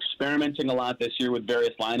will be experimenting a lot this year with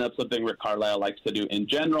various lineups, something Rick Carlisle likes to do in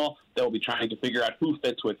general. They'll be trying to figure out who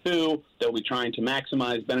fits with who. They'll be trying to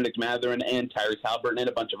maximize Bennedict Mathurin and Tyrese Haliburton and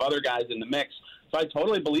a bunch of other guys in the mix. So I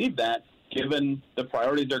totally believe that, given the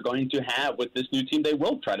priorities they're going to have with this new team, they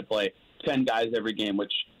will try to play 10 guys every game,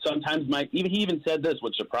 which sometimes might – he even said this,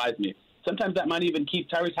 which surprised me. Sometimes that might even keep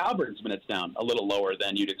Tyrese Haliburton's minutes down a little lower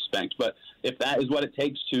than you'd expect. But if that is what it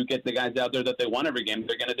takes to get the guys out there that they want every game,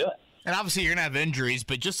 they're going to do it. And obviously you're going to have injuries,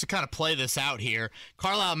 but just to kind of play this out here,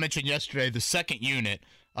 Carlisle mentioned yesterday the second unit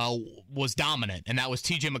was dominant, and that was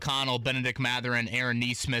T.J. McConnell, Bennedict Mathurin, Aaron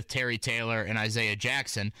Nesmith, Terry Taylor, and Isaiah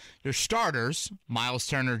Jackson. Their starters, Miles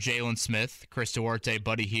Turner, Jalen Smith, Chris Duarte,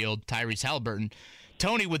 Buddy Hield, Tyrese Haliburton.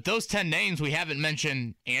 Tony, with those 10 names, we haven't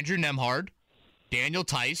mentioned Andrew Nembhard, Daniel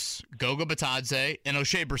Tice, Goga Batadze, and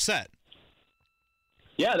O'Shea Brissett.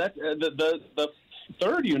 Yeah, that's the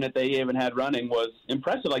third unit they even had running was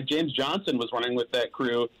impressive. Like James Johnson was running with that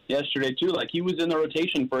crew yesterday too. Like he was in the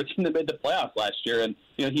rotation for a team that made the playoffs last year, and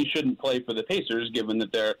he shouldn't play for the Pacers given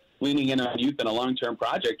that they're leaning in on youth and a long-term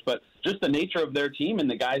project. But just the nature of their team and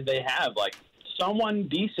the guys they have, like someone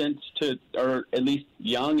decent to, or at least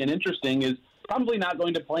young and interesting, is probably not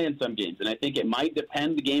going to play in some games. And I think it might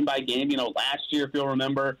depend game by game. Last year, if you'll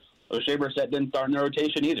remember, O'Shea Brissett didn't start in the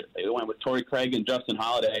rotation either. They went with Torrey Craig and Justin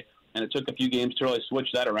Holiday, and it took a few games to really switch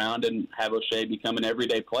that around and have O'Shea become an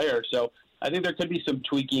everyday player. So I think there could be some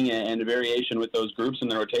tweaking and variation with those groups in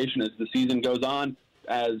the rotation as the season goes on,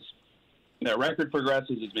 as their record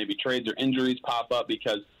progresses, as maybe trades or injuries pop up,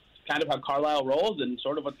 because it's kind of how Carlisle rolls and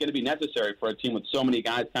sort of what's going to be necessary for a team with so many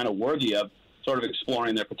guys kind of worthy of sort of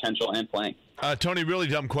exploring their potential and playing. Tony, really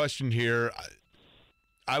dumb question here.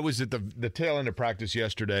 I was at the tail end of practice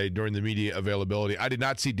yesterday during the media availability. I did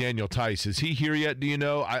not see Daniel Tice. Is he here yet? Do you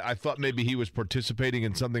know? I thought maybe he was participating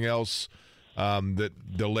in something else that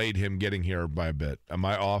delayed him getting here by a bit. Am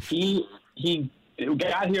I off? He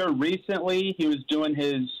got here recently. He was doing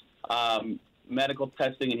his medical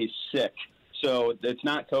testing, and he's sick. So it's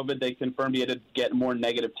not COVID. They confirmed he had to get more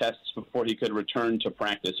negative tests before he could return to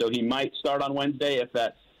practice. So he might start on Wednesday if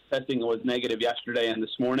that testing was negative yesterday and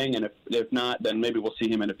this morning, and if not, then maybe we'll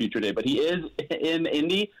see him in a future day. But he is in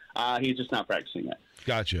Indy. He's just not practicing yet.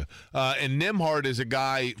 Gotcha. And Nembhard is a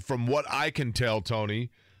guy, from what I can tell,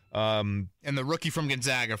 Tony. And the rookie from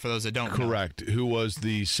Gonzaga, for those that don't know. Correct, who was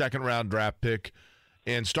the second-round draft pick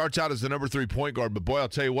and starts out as the number 3 point guard. But, boy, I'll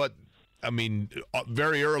tell you what, I mean,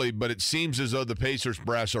 very early, but it seems as though the Pacers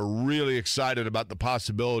brass are really excited about the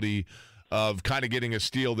possibility of kind of getting a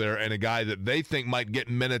steal there and a guy that they think might get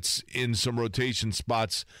minutes in some rotation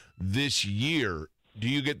spots this year. Do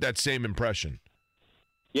you get that same impression?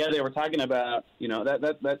 Yeah, they were talking about,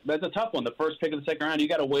 that's a tough one. The first pick of the second round, you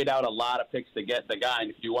got to wait out a lot of picks to get the guy.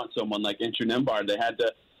 And if you want someone like Andrew Nembhard, they had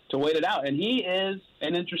to wait it out. And he is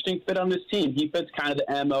an interesting fit on this team. He fits kind of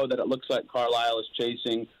the MO that it looks like Carlisle is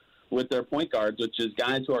chasing with their point guards, which is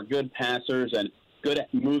guys who are good passers and good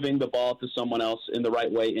at moving the ball to someone else in the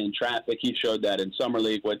right way in traffic. He showed that in Summer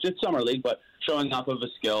League, which is Summer League, but showing off of a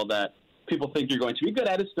skill that people think you're going to be good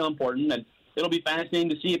at is still important. And it'll be fascinating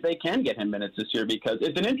to see if they can get him minutes this year, because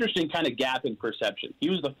it's an interesting kind of gap in perception. He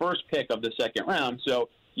was the first pick of the second round, so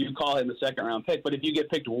you call him the second-round pick. But if you get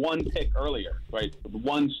picked one pick earlier, right,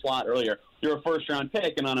 one slot earlier, you're a first-round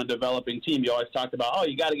pick, and on a developing team, you always talk about,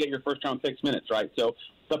 you got to get your first-round picks minutes, right? So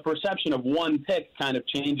the perception of one pick kind of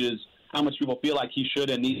changes how much people feel like he should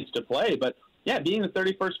and needs to play. But, yeah, being the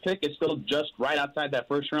 31st pick is still just right outside that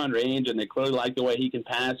first-round range, and they clearly like the way he can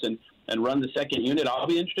pass and run the second unit. I'll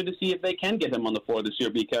be interested to see if they can get him on the floor this year,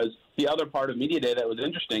 because the other part of Media Day that was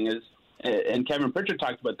interesting is, and Kevin Pritchard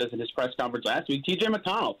talked about this in his press conference last week, T.J.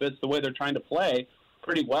 McConnell fits the way they're trying to play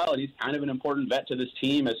pretty well, and he's kind of an important vet to this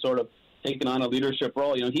team, has sort of taken on a leadership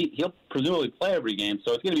role. He'll presumably play every game,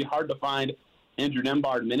 so it's going to be hard to find Andrew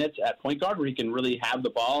Nembhard minutes at point guard where he can really have the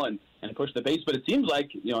ball and push the pace. But it seems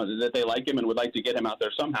like that they like him and would like to get him out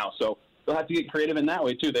there somehow. So they'll have to get creative in that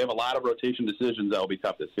way too. They have a lot of rotation decisions that will be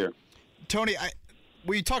tough this year. Tony,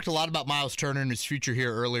 we talked a lot about Miles Turner and his future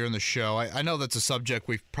here earlier in the show. I know that's a subject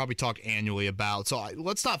we've probably talked annually about, so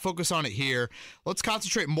let's not focus on it here. Let's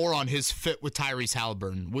concentrate more on his fit with Tyrese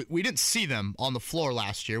Haliburton. We didn't see them on the floor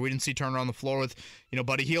last year. We didn't see Turner on the floor with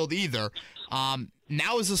Buddy Hield either.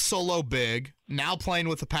 Now is a solo big, now playing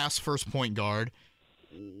with a pass-first point guard.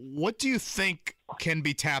 What do you think can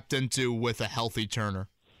be tapped into with a healthy Turner?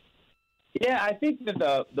 Yeah, I think that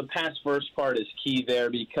the pass-first part is key there,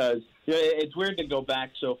 because it's weird to go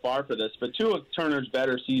back so far for this, but two of Turner's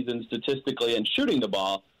better seasons statistically in shooting the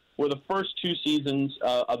ball were the first two seasons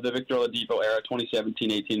of the Victor Oladipo era,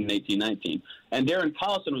 2017-18 and 18-19. And Darren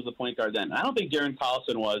Collison was the point guard then. I don't think Darren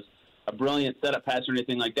Collison was a brilliant setup passer or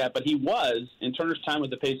anything like that, but he was, in Turner's time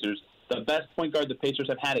with the Pacers, the best point guard the Pacers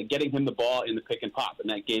have had at getting him the ball in the pick and pop, and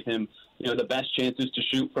that gave him, the best chances to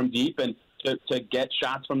shoot from deep and to get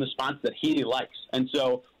shots from the spots that he likes. And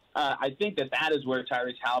so I think that is where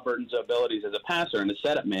Tyrese Halliburton's abilities as a passer and a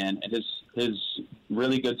setup man and his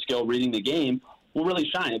really good skill reading the game will really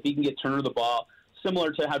shine. If he can get Turner the ball,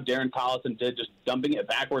 similar to how Darren Collison did, just dumping it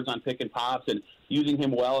backwards on pick and pops and using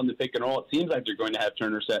him well in the pick and roll, it seems like they're going to have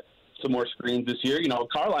Turner set some more screens this year.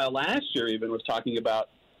 Carlisle last year even was talking about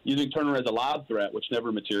using Turner as a lob threat, which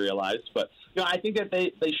never materialized. But, I think that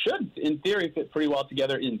they should, in theory, fit pretty well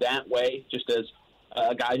together in that way, just as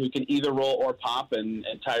a guy who can either roll or pop, and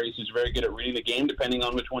Tyrese is very good at reading the game, depending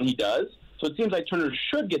on which one he does. So it seems like Turner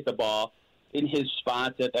should get the ball in his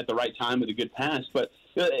spots at the right time with a good pass. But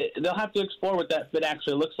they'll have to explore what that fit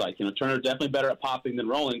actually looks like. Turner's definitely better at popping than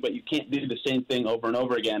rolling, but you can't do the same thing over and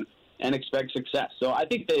over again and expect success. So I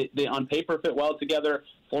think they on paper fit well together.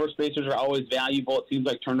 Floor spacers are always valuable. It seems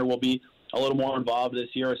like Turner will be a little more involved this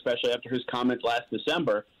year, especially after his comments last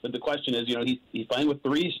December. But the question is, he's playing with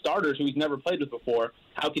three starters who he's never played with before.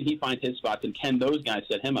 How can he find his spots, and can those guys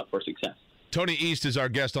set him up for success? Tony East is our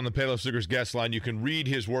guest on the Payless Liquors guest line. You can read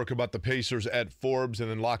his work about the Pacers at Forbes and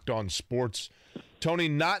then Locked On Sports. Tony,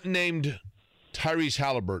 not named Tyrese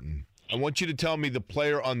Halliburton. I want you to tell me the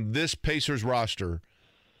player on this Pacers roster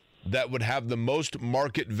that would have the most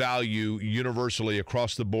market value universally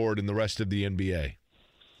across the board in the rest of the NBA.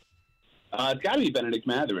 It's got to be Benedict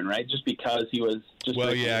Mathurin, right? Just because he was just.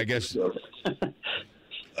 Well, yeah, I guess.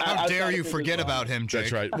 How dare you forget about him, Jake?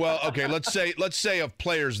 That's right. Well, okay, let's say of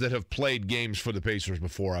players that have played games for the Pacers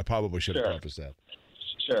before. I probably should have prefaced that.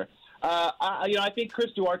 Sure. I think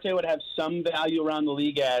Chris Duarte would have some value around the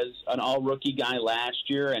league as an all-rookie guy last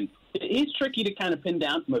year, and he's tricky to kind of pin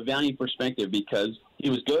down from a value perspective because he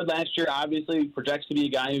was good last year. Obviously, projects to be a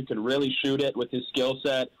guy who can really shoot it with his skill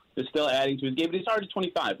set. Is still adding to his game, but he's already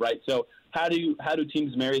 25, right? So how do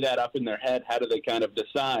teams marry that up in their head? How do they kind of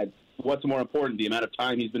decide what's more important, the amount of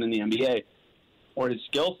time he's been in the NBA or his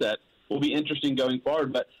skill set? Will be interesting going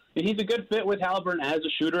forward. But he's a good fit with Halliburton as a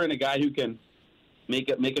shooter and a guy who can make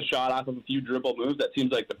a shot off of a few dribble moves. That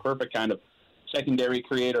seems like the perfect kind of secondary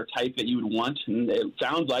creator type that you would want. And it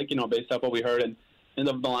sounds like, based off what we heard in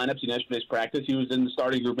the lineups in yesterday's practice, he was in the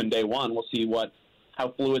starting group in day one. We'll see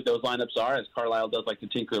how fluid those lineups are, as Carlisle does like to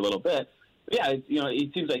tinker a little bit. But yeah,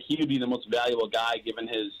 it seems like he would be the most valuable guy given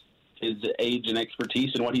his age and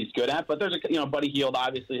expertise and what he's good at. But there's Buddy Hield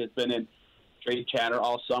obviously has been in trade chatter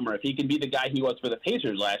all summer. If he can be the guy he was for the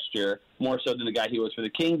Pacers last year, more so than the guy he was for the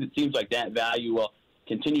Kings, it seems like that value will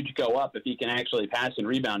continue to go up if he can actually pass and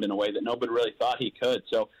rebound in a way that nobody really thought he could.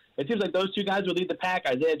 So it seems like those two guys would lead the pack.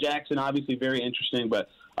 Isaiah Jackson, obviously very interesting, but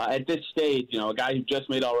at this stage, a guy who just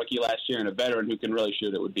made All-Rookie last year and a veteran who can really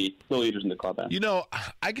shoot it would be the leaders in the clubhouse.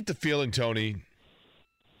 I get the feeling, Tony,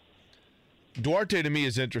 Duarte to me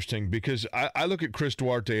is interesting because I look at Chris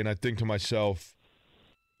Duarte and I think to myself,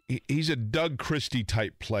 he's a Doug Christie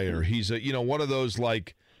type player. He's one of those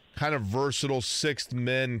like kind of versatile sixth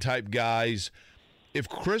men type guys. If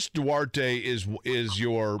Chris Duarte is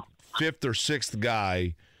your fifth or sixth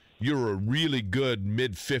guy, you're a really good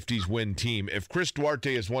mid-50s win team. If Chris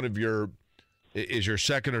Duarte is your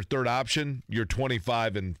second or third option, you're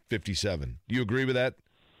 25 and 57. You agree with that?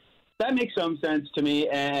 That makes some sense to me.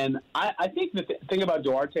 And I think the thing about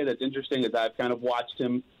Duarte that's interesting as I've kind of watched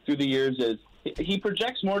him through the years is he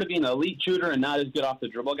projects more to be an elite shooter and not as good off the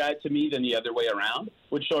dribble guy to me than the other way around,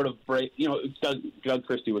 which sort of Doug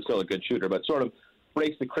Christie was still a good shooter, but sort of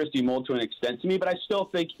breaks the Christie mold to an extent to me, but I still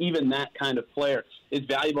think even that kind of player is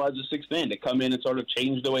valuable as a sixth man to come in and sort of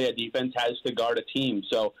change the way a defense has to guard a team.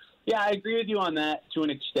 So, yeah, I agree with you on that to an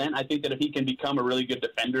extent. I think that if he can become a really good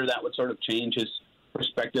defender, that would sort of change his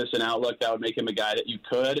perspectives and outlook. That would make him a guy that you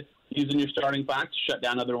could use in your starting box to shut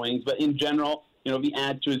down other wings. But in general, if he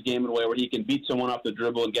adds to his game in a way where he can beat someone off the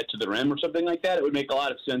dribble and get to the rim or something like that, it would make a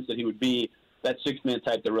lot of sense that he would be that sixth-man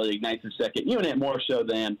type that really ignites the second unit more so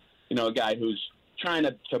than, a guy who's trying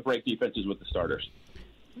to break defenses with the starters.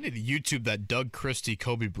 I need to YouTube that Doug Christie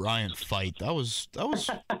Kobe Bryant fight. That was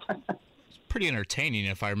pretty entertaining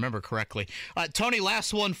if I remember correctly. Tony,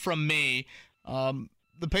 last one from me.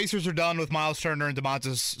 The Pacers are done with Miles Turner and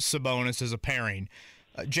Domantas Sabonis as a pairing.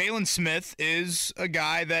 Jalen Smith is a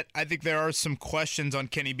guy that I think there are some questions on.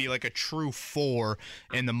 Can he be like a true 4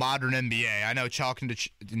 in the modern NBA? I know talking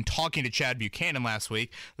to Chad Buchanan last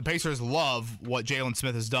week, the Pacers love what Jalen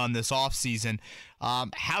Smith has done this offseason.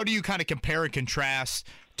 How do you kind of compare and contrast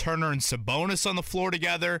Turner and Sabonis on the floor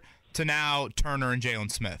together to now Turner and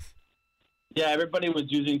Jalen Smith? Yeah, everybody was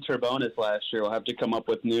using Turbonis last year. We'll have to come up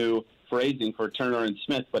with new phrasing for Turner and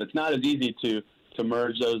Smith, but it's not as easy to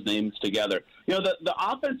merge those names together. The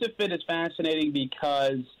offensive fit is fascinating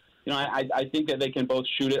because, I think that they can both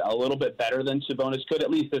shoot it a little bit better than Sabonis could,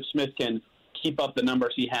 at least if Smith can keep up the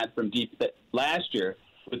numbers he had from deep last year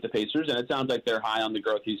with the Pacers, and it sounds like they're high on the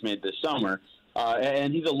growth he's made this summer.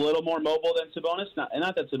 And he's a little more mobile than Sabonis.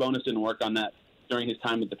 Not that Sabonis didn't work on that during his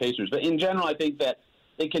time with the Pacers, but in general, I think that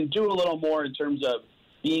they can do a little more in terms of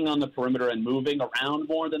being on the perimeter and moving around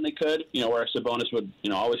more than they could, where Sabonis would,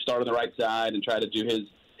 always start on the right side and try to do his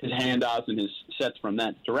handoffs and his sets from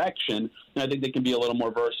that direction. And I think they can be a little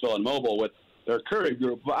more versatile and mobile with their Curry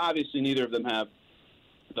group. But obviously, neither of them have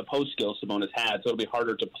the post skills Sabonis had, so it'll be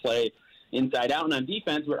harder to play inside out. And on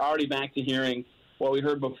defense, we're already back to hearing what we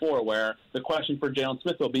heard before, where the question for Jalen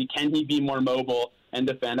Smith will be, can he be more mobile and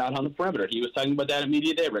defend out on the perimeter? He was talking about that at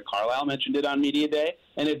Media Day. Rick Carlisle mentioned it on Media Day.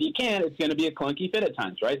 And if he can, it's going to be a clunky fit at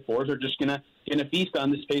times, right? Fours are just going to feast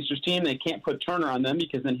on this Pacers team. They can't put Turner on them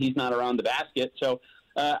because then he's not around the basket. So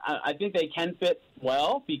I think they can fit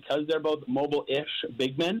well because they're both mobile-ish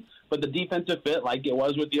big men. But the defensive fit, like it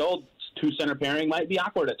was with the old two-center pairing, might be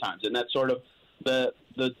awkward at times. And that's sort of the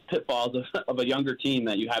pitfalls of a younger team,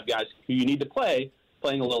 that you have guys who you need to playing a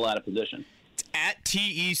little out of position. At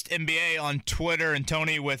TEastNBA on Twitter, and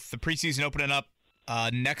Tony, with the preseason opening up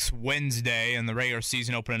next Wednesday and the regular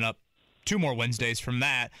season opening up 2 more Wednesdays from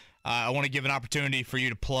that, I want to give an opportunity for you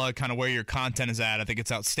to plug kind of where your content is at. I think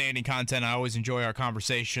it's outstanding content. I always enjoy our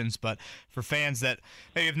conversations, but for fans that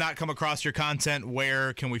maybe have not come across your content,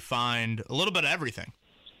 where can we find a little bit of everything?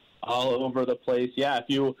 All over the place. Yeah,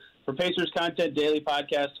 for Pacers content, daily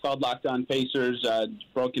podcast called Locked On Pacers,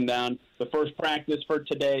 broken down the first practice for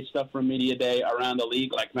today, stuff from Media Day around the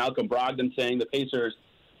league, like Malcolm Brogdon saying the Pacers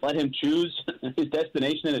let him choose his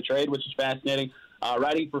destination in a trade, which is fascinating.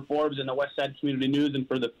 Writing for Forbes and the West Side Community News, and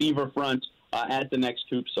for the Fever Front at the Next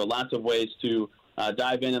Hoop. So lots of ways to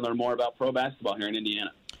dive in and learn more about pro basketball here in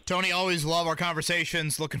Indiana. Tony, always love our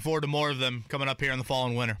conversations. Looking forward to more of them coming up here in the fall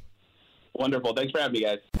and winter. Wonderful. Thanks for having me,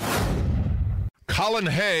 guys. Colin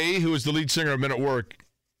Hay, who is the lead singer of Men at Work,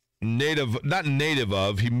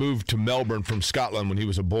 he moved to Melbourne from Scotland when he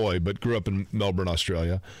was a boy, but grew up in Melbourne,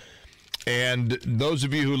 Australia. And those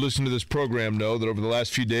of you who listen to this program know that over the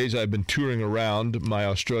last few days I've been touring around my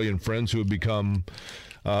Australian friends who have become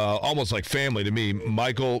almost like family to me.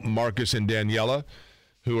 Michael, Marcus, and Daniela,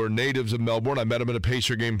 who are natives of Melbourne. I met them at a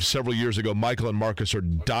Pacer game several years ago. Michael and Marcus are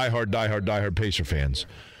diehard Pacer fans.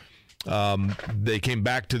 They came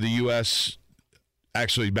back to the U.S.,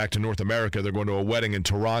 actually back to North America. They're going to a wedding in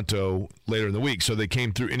Toronto later in the week. So they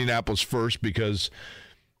came through Indianapolis first because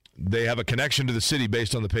they have a connection to the city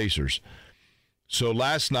based on the Pacers. So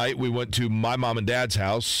last night we went to my mom and dad's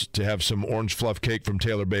house to have some orange fluff cake from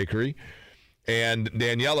Taylor Bakery. And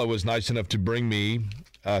Daniela was nice enough to bring me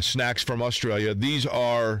snacks from Australia. These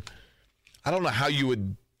are, I don't know how you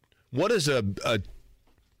would, what is a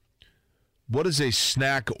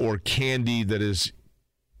snack or candy that is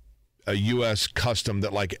a U.S. custom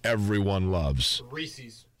that like everyone loves?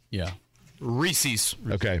 Reese's. Yeah. Reese's.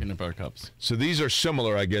 Okay. Peanut butter cups. So these are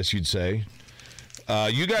similar, I guess you'd say.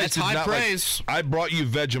 You guys That's did high not praise. I brought you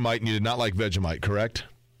Vegemite, and you did not like Vegemite, correct?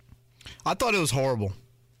 I thought it was horrible.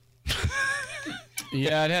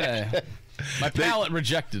 Yeah, it had my palate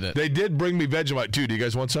rejected it. They did bring me Vegemite, too. Do you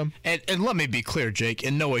guys want some? And let me be clear, Jake.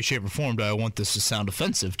 In no way, shape, or form do I want this to sound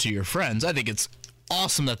offensive to your friends. I think it's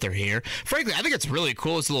awesome that they're here. Frankly, I think it's really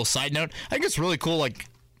cool. It's a little side note. I think it's really cool, like,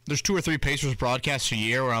 there's 2 or 3 Pacers broadcasts a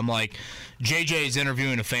year where I'm like, JJ's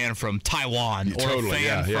interviewing a fan from Taiwan or a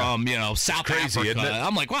fan from, South crazy, Africa. isn't it?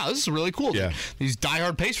 I'm like, wow, this is really cool. Yeah. These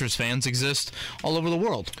diehard Pacers fans exist all over the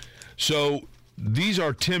world. So these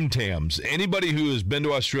are Tim Tams. Anybody who has been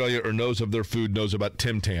to Australia or knows of their food knows about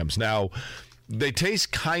Tim Tams. Now, they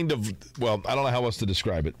taste kind of, well, I don't know how else to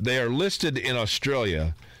describe it. They are listed in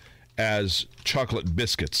Australia as chocolate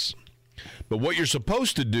biscuits. But what you're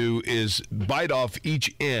supposed to do is bite off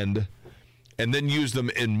each end and then use them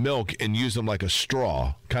in milk and use them like a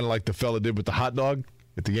straw, kind of like the fella did with the hot dog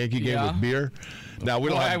at the Yankee game with beer. Now we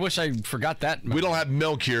don't. I wish I forgot that. We don't have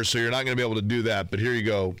milk here, so you're not going to be able to do that. But here you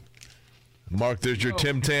go, Mark. There's your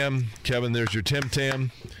Tim Tam. Kevin, there's your Tim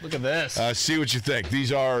Tam. Look at this. See what you think.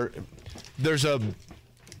 These are. There's a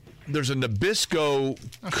There's a Nabisco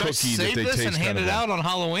cookie that they taste this and hand it out on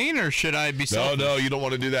Halloween, or should I be selfish? No, you don't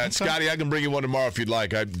want to do that. Okay. Scotty, I can bring you one tomorrow if you'd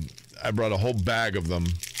like. I brought a whole bag of them.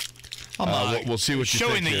 We'll see what you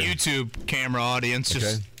think. Showing the here. YouTube camera audience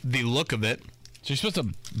just the look of it. So you're supposed to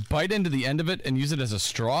bite into the end of it and use it as a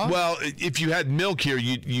straw? Well, if you had milk here,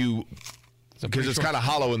 you because it's kind of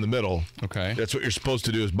hollow in the middle. Okay. That's what you're supposed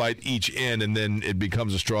to do is bite each end, and then it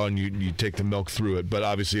becomes a straw, and you take the milk through it. But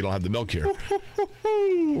obviously, you don't have the milk here.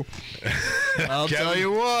 I'll tell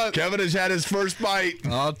you what. Kevin has had his first bite.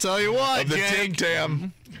 I'll tell you what, of the Jake.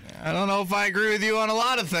 Tim Tam. I don't know if I agree with you on a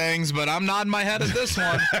lot of things, but I'm nodding my head at this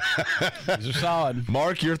one. These are solid.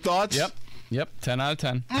 Mark, your thoughts? Yep. 10 out of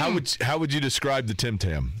 10. How would you describe the Tim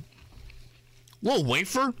Tam? Little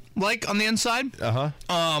wafer, like on the inside.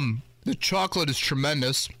 The chocolate is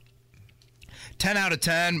tremendous. 10 out of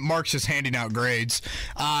 10. Mark's just handing out grades.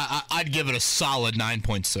 I'd give it a solid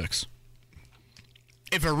 9.6.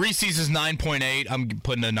 If a Reese's is 9.8, I'm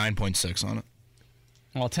putting a 9.6 on it.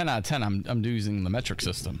 Well, 10 out of 10, I'm using the metric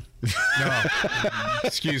system. No.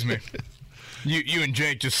 Excuse me. You and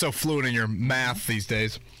Jake just so fluent in your math these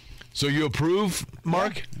days. So you approve,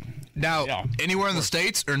 Mark? Now, anywhere in the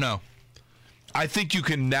States or no? I think you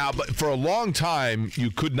can now, but for a long time, you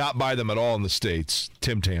could not buy them at all in the States,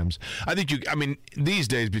 Tim Tams. I think these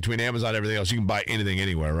days, between Amazon and everything else, you can buy anything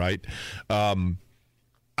anywhere, right? I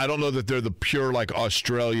don't know that they're the pure, like,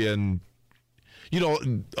 Australian, a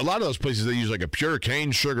lot of those places, they use, like, a pure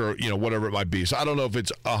cane sugar, whatever it might be. So I don't know if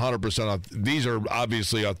it's 100%. These are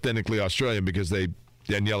obviously authentically Australian because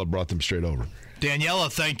Daniela brought them straight over.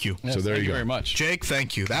 Daniela, thank you. Yes, so there thank you go. Very much. Jake,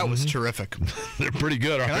 thank you. That was terrific. They're pretty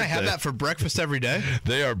good, aren't they? Can I have that for breakfast every day?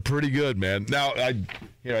 They are pretty good, man. Now, I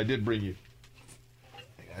did bring you.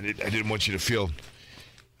 I didn't want you to feel.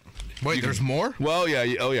 Wait, there's more? Well, yeah.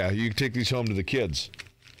 You can take these home to the kids.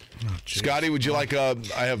 Oh, Scotty, would you like I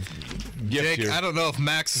have gift Jake, here. I don't know if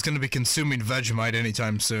Max is going to be consuming Vegemite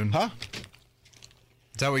anytime soon. Huh?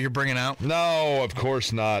 Is that what you're bringing out? No, of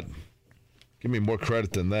course not. Give me more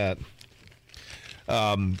credit than that.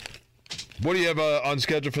 What do you have on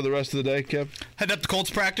schedule for the rest of the day, Kev? Head up to Colts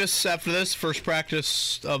practice after this. First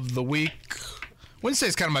practice of the week.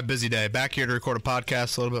 Wednesday's kind of my busy day. Back here to record a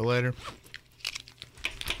podcast a little bit later.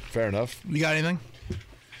 Fair enough. You got anything?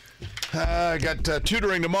 I got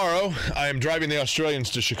tutoring tomorrow. I am driving the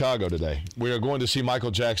Australians to Chicago today. We are going to see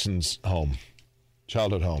Michael Jackson's home,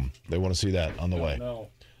 childhood home. They want to see that on the way. No.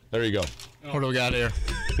 There you go. What do we got here?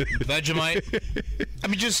 Vegemite. I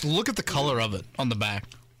mean, just look at the color of it on the back.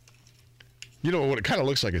 You know what it kind of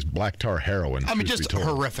looks like is black tar heroin. I mean, just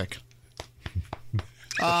horrific.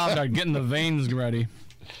 Getting the veins ready.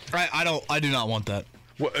 I do not want that.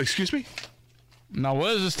 What, excuse me? Now, what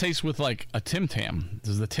does this taste with, like, a Tim Tam?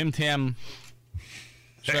 Does the Tim Tam...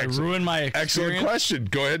 Should I ruin my experience? Excellent question.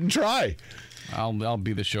 Go ahead and try. I'll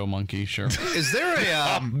be the show monkey, sure. Is there a...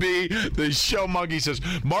 I'll be the show monkey. Says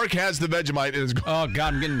Mark has the Vegemite. And oh,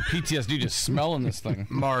 God, I'm getting PTSD just smelling this thing.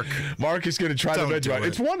 Mark is going to try the Vegemite.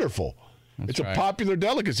 It's wonderful. It's a popular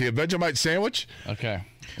delicacy, a Vegemite sandwich. Okay.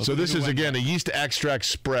 So this is, again, a yeast extract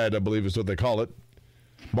spread, I believe is what they call it.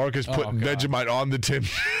 Mark has put Vegemite on the Tim.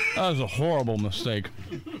 That was a horrible mistake.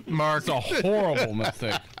 Mark. It's a horrible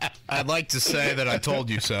mistake. I'd like to say that I told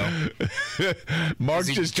you so. Mark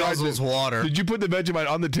just tried guzzles water. Did you put the Vegemite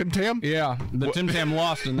on the Tim Tam? Yeah, the Tim Tam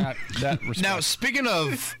lost in that respect. Now, speaking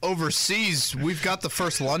of overseas, we've got the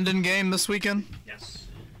first London game this weekend. Yes.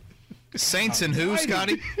 Saints and who,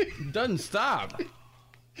 Scotty? Doesn't stop.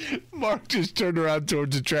 Mark just turned around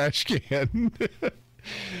towards the trash can.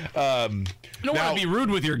 I don't want to be rude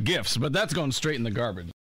with your gifts, but that's going straight in the garbage.